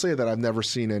 honestly, that I've never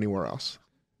seen anywhere else.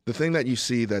 The thing that you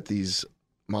see that these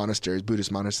monasteries,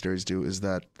 Buddhist monasteries, do is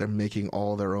that they're making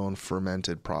all their own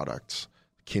fermented products.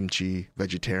 Kimchi,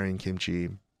 vegetarian kimchi.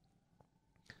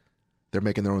 They're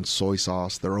making their own soy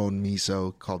sauce, their own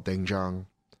miso called doenjang.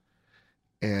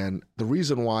 And the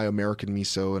reason why American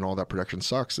miso and all that production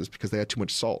sucks is because they had too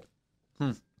much salt.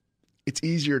 It's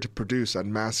easier to produce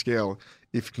on mass scale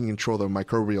if you can control the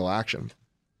microbial action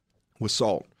with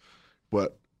salt.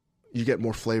 But you get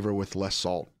more flavor with less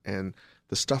salt. And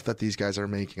the stuff that these guys are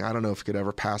making, I don't know if it could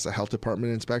ever pass a health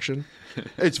department inspection.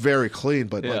 It's very clean,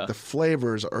 but the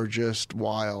flavors are just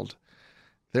wild.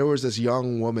 There was this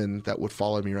young woman that would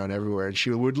follow me around everywhere, and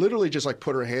she would literally just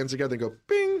put her hands together and go,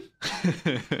 bing.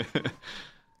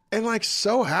 And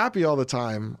so happy all the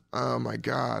time. Oh my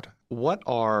God. What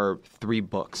are 3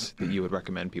 books that you would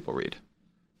recommend people read?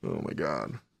 Oh my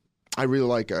God. I really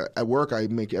like, at work, I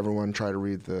make everyone try to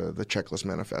read the Checklist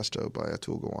Manifesto by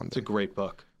Atul Gawande. It's a great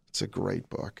book. It's a great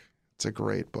book. It's a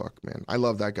great book, man. I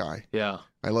love that guy. Yeah.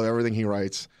 I love everything he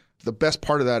writes. the best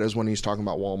part of that is when he's talking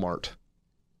about Walmart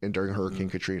and during Hurricane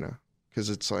Katrina, because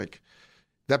it's like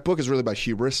that book is really about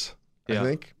hubris. I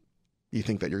think you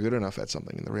think that you're good enough at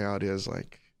something, and the reality is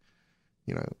like,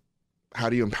 you know, how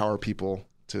do you empower people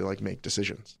to like make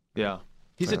decisions? Yeah,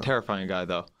 he's a terrifying guy,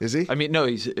 though. Is he? I mean, no,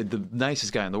 he's the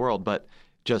nicest guy in the world, but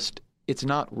just it's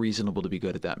not reasonable to be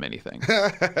good at that many things.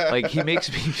 Like, he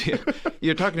makes me feel,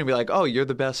 you're talking to me like, oh, you're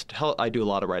the best I do a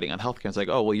lot of writing on healthcare. It's like,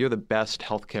 oh, well, you're the best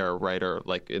healthcare writer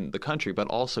like in the country, but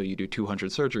also you do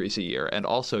 200 surgeries a year, and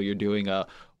also you're doing a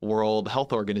World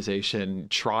Health Organization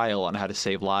trial on how to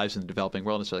save lives in the developing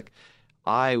world. It's like,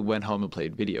 I went home and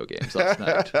played video games last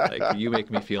night. Like, you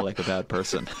make me feel like a bad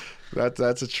person.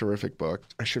 That's a terrific book.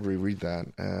 I should reread that.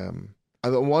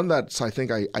 The one that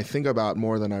I think about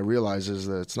more than I realize is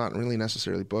that it's not really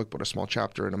necessarily a book, but a small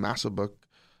chapter in a massive book,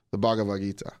 the Bhagavad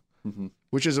Gita,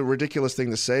 which is a ridiculous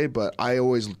thing to say, but I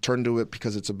always turn to it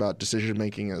because it's about decision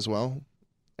making as well,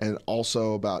 and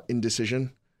also about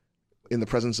indecision in the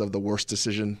presence of the worst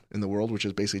decision in the world, which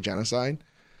is basically genocide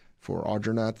for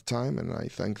Arjuna at the time. And I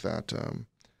think that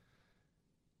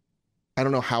I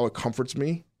don't know how it comforts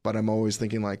me, but I'm always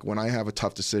thinking, like, when I have a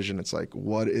tough decision, it's like,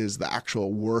 what is the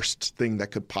actual worst thing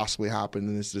that could possibly happen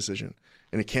in this decision?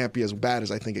 And it can't be as bad as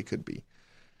I think it could be.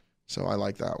 So I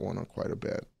like that one quite a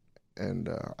bit. And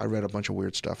I read a bunch of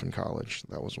weird stuff in college.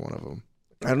 That was one of them.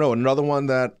 I don't know. Another one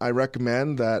that I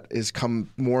recommend that has come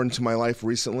more into my life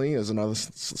recently is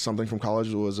something from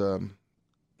college that was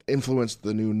influenced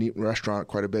the new restaurant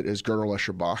quite a bit is Gödel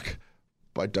Escher Bach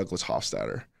by Douglas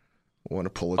Hofstadter. Won a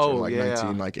Pulitzer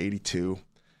in 1982.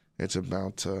 It's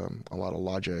about a lot of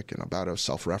logic and about a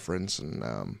self-reference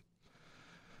and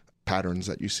patterns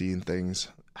that you see in things.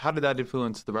 How did that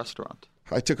influence the restaurant?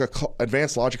 I took an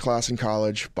advanced logic class in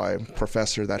college by a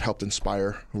professor that helped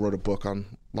inspire, who wrote a book on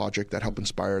logic that helped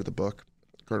inspire the book,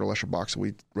 Gödel Escher Bach. So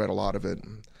we read a lot of it.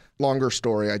 Longer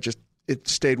story. It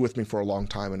stayed with me for a long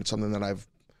time, and it's something that I've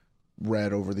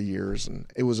read over the years. And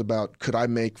it was about, could I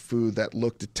make food that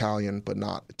looked Italian but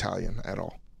not Italian at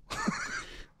all?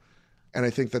 And I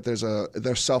think that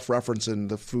there's self-reference in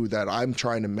the food that I'm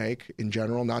trying to make in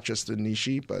general, not just the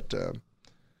niche, but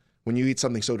when you eat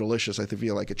something so delicious, I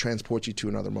feel like it transports you to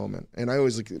another moment. And I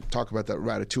always talk about that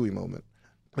Ratatouille moment,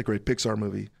 the great Pixar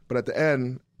movie. But at the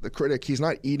end, the critic, he's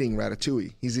not eating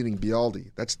Ratatouille. He's eating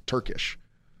bialdi. That's Turkish.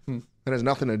 That has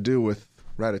nothing to do with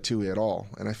Ratatouille at all.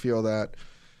 And I feel that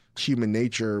human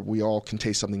nature, we all can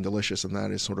taste something delicious, and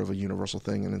that is sort of a universal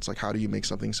thing. And it's like, how do you make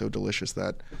something so delicious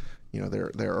that, you know,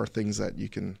 there are things that you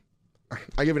can.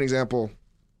 I give an example.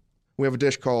 We have a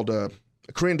dish called a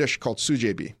Korean dish called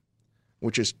sujebi,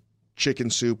 which is chicken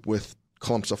soup with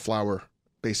clumps of flour,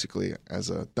 basically as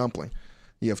a dumpling.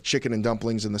 You have chicken and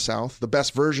dumplings in the South, the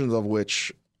best versions of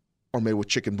which are made with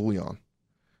chicken bouillon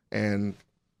and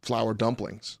flour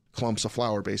dumplings, clumps of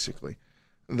flour, basically.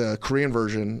 The Korean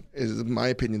version is, in my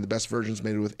opinion, the best version is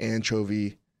made with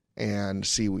anchovy and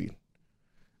seaweed.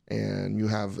 And you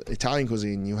have Italian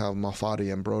cuisine, you have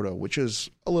malfatti and brodo, which is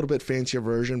a little bit fancier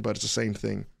version, but it's the same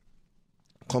thing.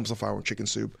 Clumps of flour and chicken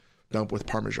soup dumped with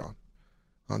Parmesan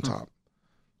on top.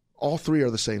 All three are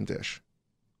the same dish.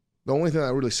 The only thing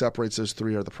that really separates those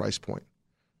three are the price point.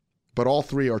 But all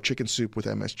three are chicken soup with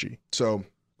MSG. So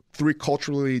three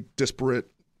culturally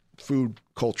disparate food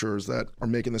cultures that are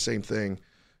making the same thing,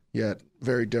 yet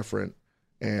very different.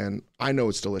 And I know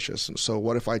it's delicious. And so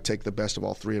what if I take the best of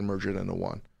all three and merge it into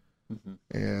one?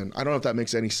 And I don't know if that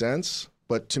makes any sense,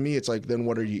 but to me, it's like, then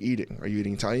what are you eating? Are you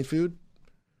eating Italian food?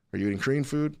 Are you eating Korean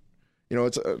food? You know,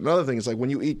 it's another thing. It's like when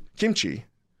you eat kimchi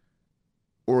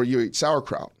or you eat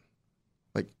sauerkraut,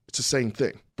 like it's the same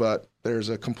thing, but there's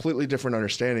a completely different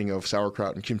understanding of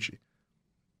sauerkraut and kimchi.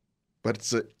 But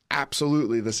it's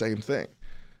absolutely the same thing.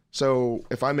 So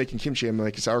if I'm making kimchi, I'm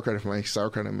making sauerkraut. If I'm making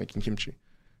sauerkraut, I'm making kimchi.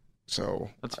 So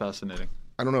that's fascinating.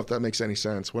 I don't know if that makes any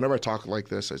sense. Whenever I talk like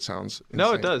this, it sounds insane.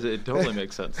 No, it does. It totally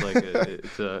makes sense. Like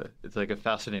it's like a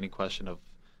fascinating question of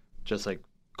just like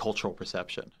cultural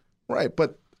perception. Right,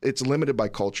 but it's limited by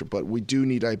culture. But we do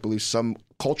need, I believe, some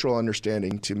cultural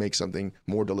understanding to make something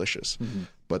more delicious.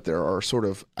 But there are sort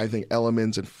of, I think,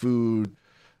 elements and food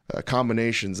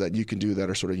combinations that you can do that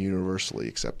are sort of universally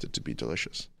accepted to be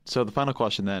delicious. So the final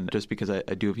question then, just because I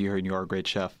do have you here and you are a great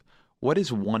chef, what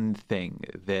is one thing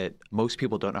that most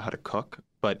people don't know how to cook,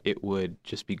 but it would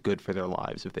just be good for their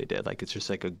lives if they did? Like, it's just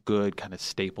like a good kind of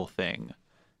staple thing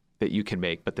that you can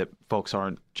make, but that folks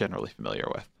aren't generally familiar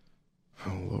with.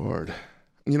 Oh, Lord.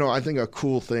 You know, I think a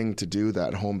cool thing to do that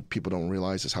at home people don't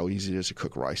realize is how easy it is to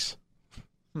cook rice.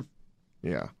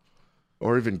 Yeah.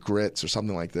 Or even grits or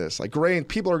something like this. Like grain,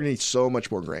 people are going to eat so much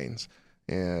more grains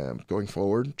going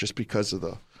forward just because of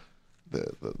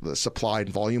the supply and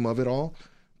volume of it all.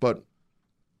 But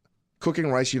cooking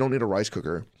rice, you don't need a rice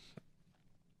cooker.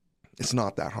 It's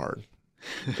not that hard.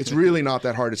 It's really not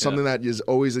that hard. It's something that is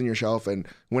always in your shelf, and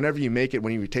whenever you make it,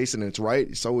 when you taste it and it's right,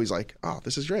 it's always like, oh,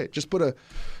 this is great. Just put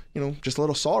just a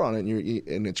little salt on it,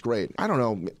 and it's great. I don't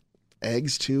know,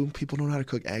 eggs too. People don't know how to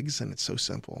cook eggs, and it's so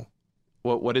simple.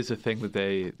 What is the thing that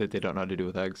they don't know how to do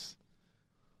with eggs?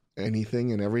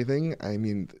 Anything and everything. I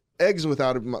mean, eggs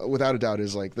without a doubt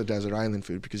is like the desert island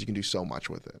food because you can do so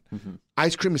much with it. Mm-hmm.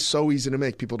 Ice cream is so easy to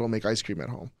make. People don't make ice cream at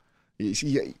home.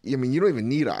 You don't even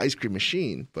need an ice cream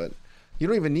machine, but you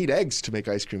don't even need eggs to make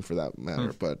ice cream for that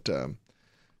matter. But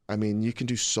you can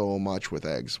do so much with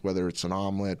eggs, whether it's an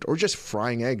omelet or just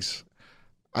frying eggs.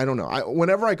 I don't know.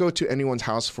 Whenever I go to anyone's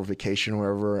house for vacation or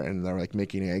wherever, and they're like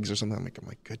making eggs or something, I'm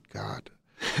like, good God.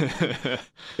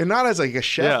 And not as like a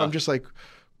chef. I'm just like,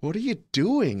 what are you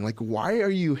doing? Like, why are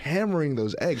you hammering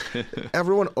those eggs?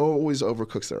 Everyone always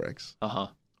overcooks their eggs. Uh-huh.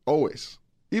 Always.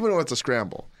 Even when it's a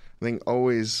scramble. They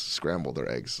always scramble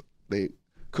their eggs. They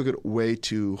cook it way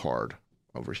too hard.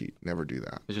 Overheat. Never do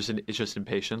that. It's just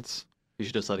impatience. You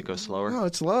should just let it go slower. No,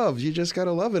 it's love. You just got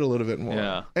to love it a little bit more.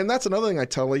 Yeah. And that's another thing I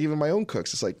tell like even my own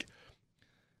cooks. It's like,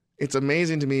 it's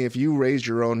amazing to me if you raised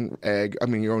your own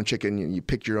your own chicken, and you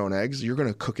picked your own eggs, you're going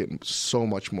to cook it so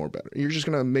much more better. You're just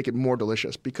going to make it more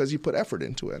delicious because you put effort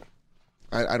into it.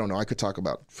 I don't know. I could talk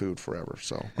about food forever,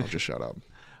 so I'll just shut up.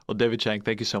 Well, David Chang,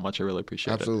 thank you so much. I really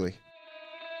appreciate it. Absolutely.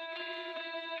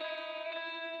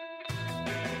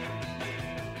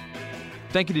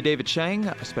 Thank you to David Chang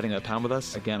for spending time with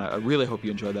us. Again, I really hope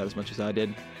you enjoyed that as much as I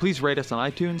did. Please rate us on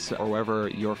iTunes or wherever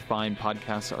your fine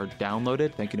podcasts are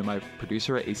downloaded. Thank you to my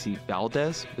producer, AC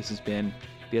Valdez. This has been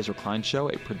The Ezra Klein Show,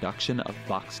 a production of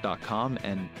Vox.com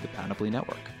and the Panoply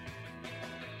Network.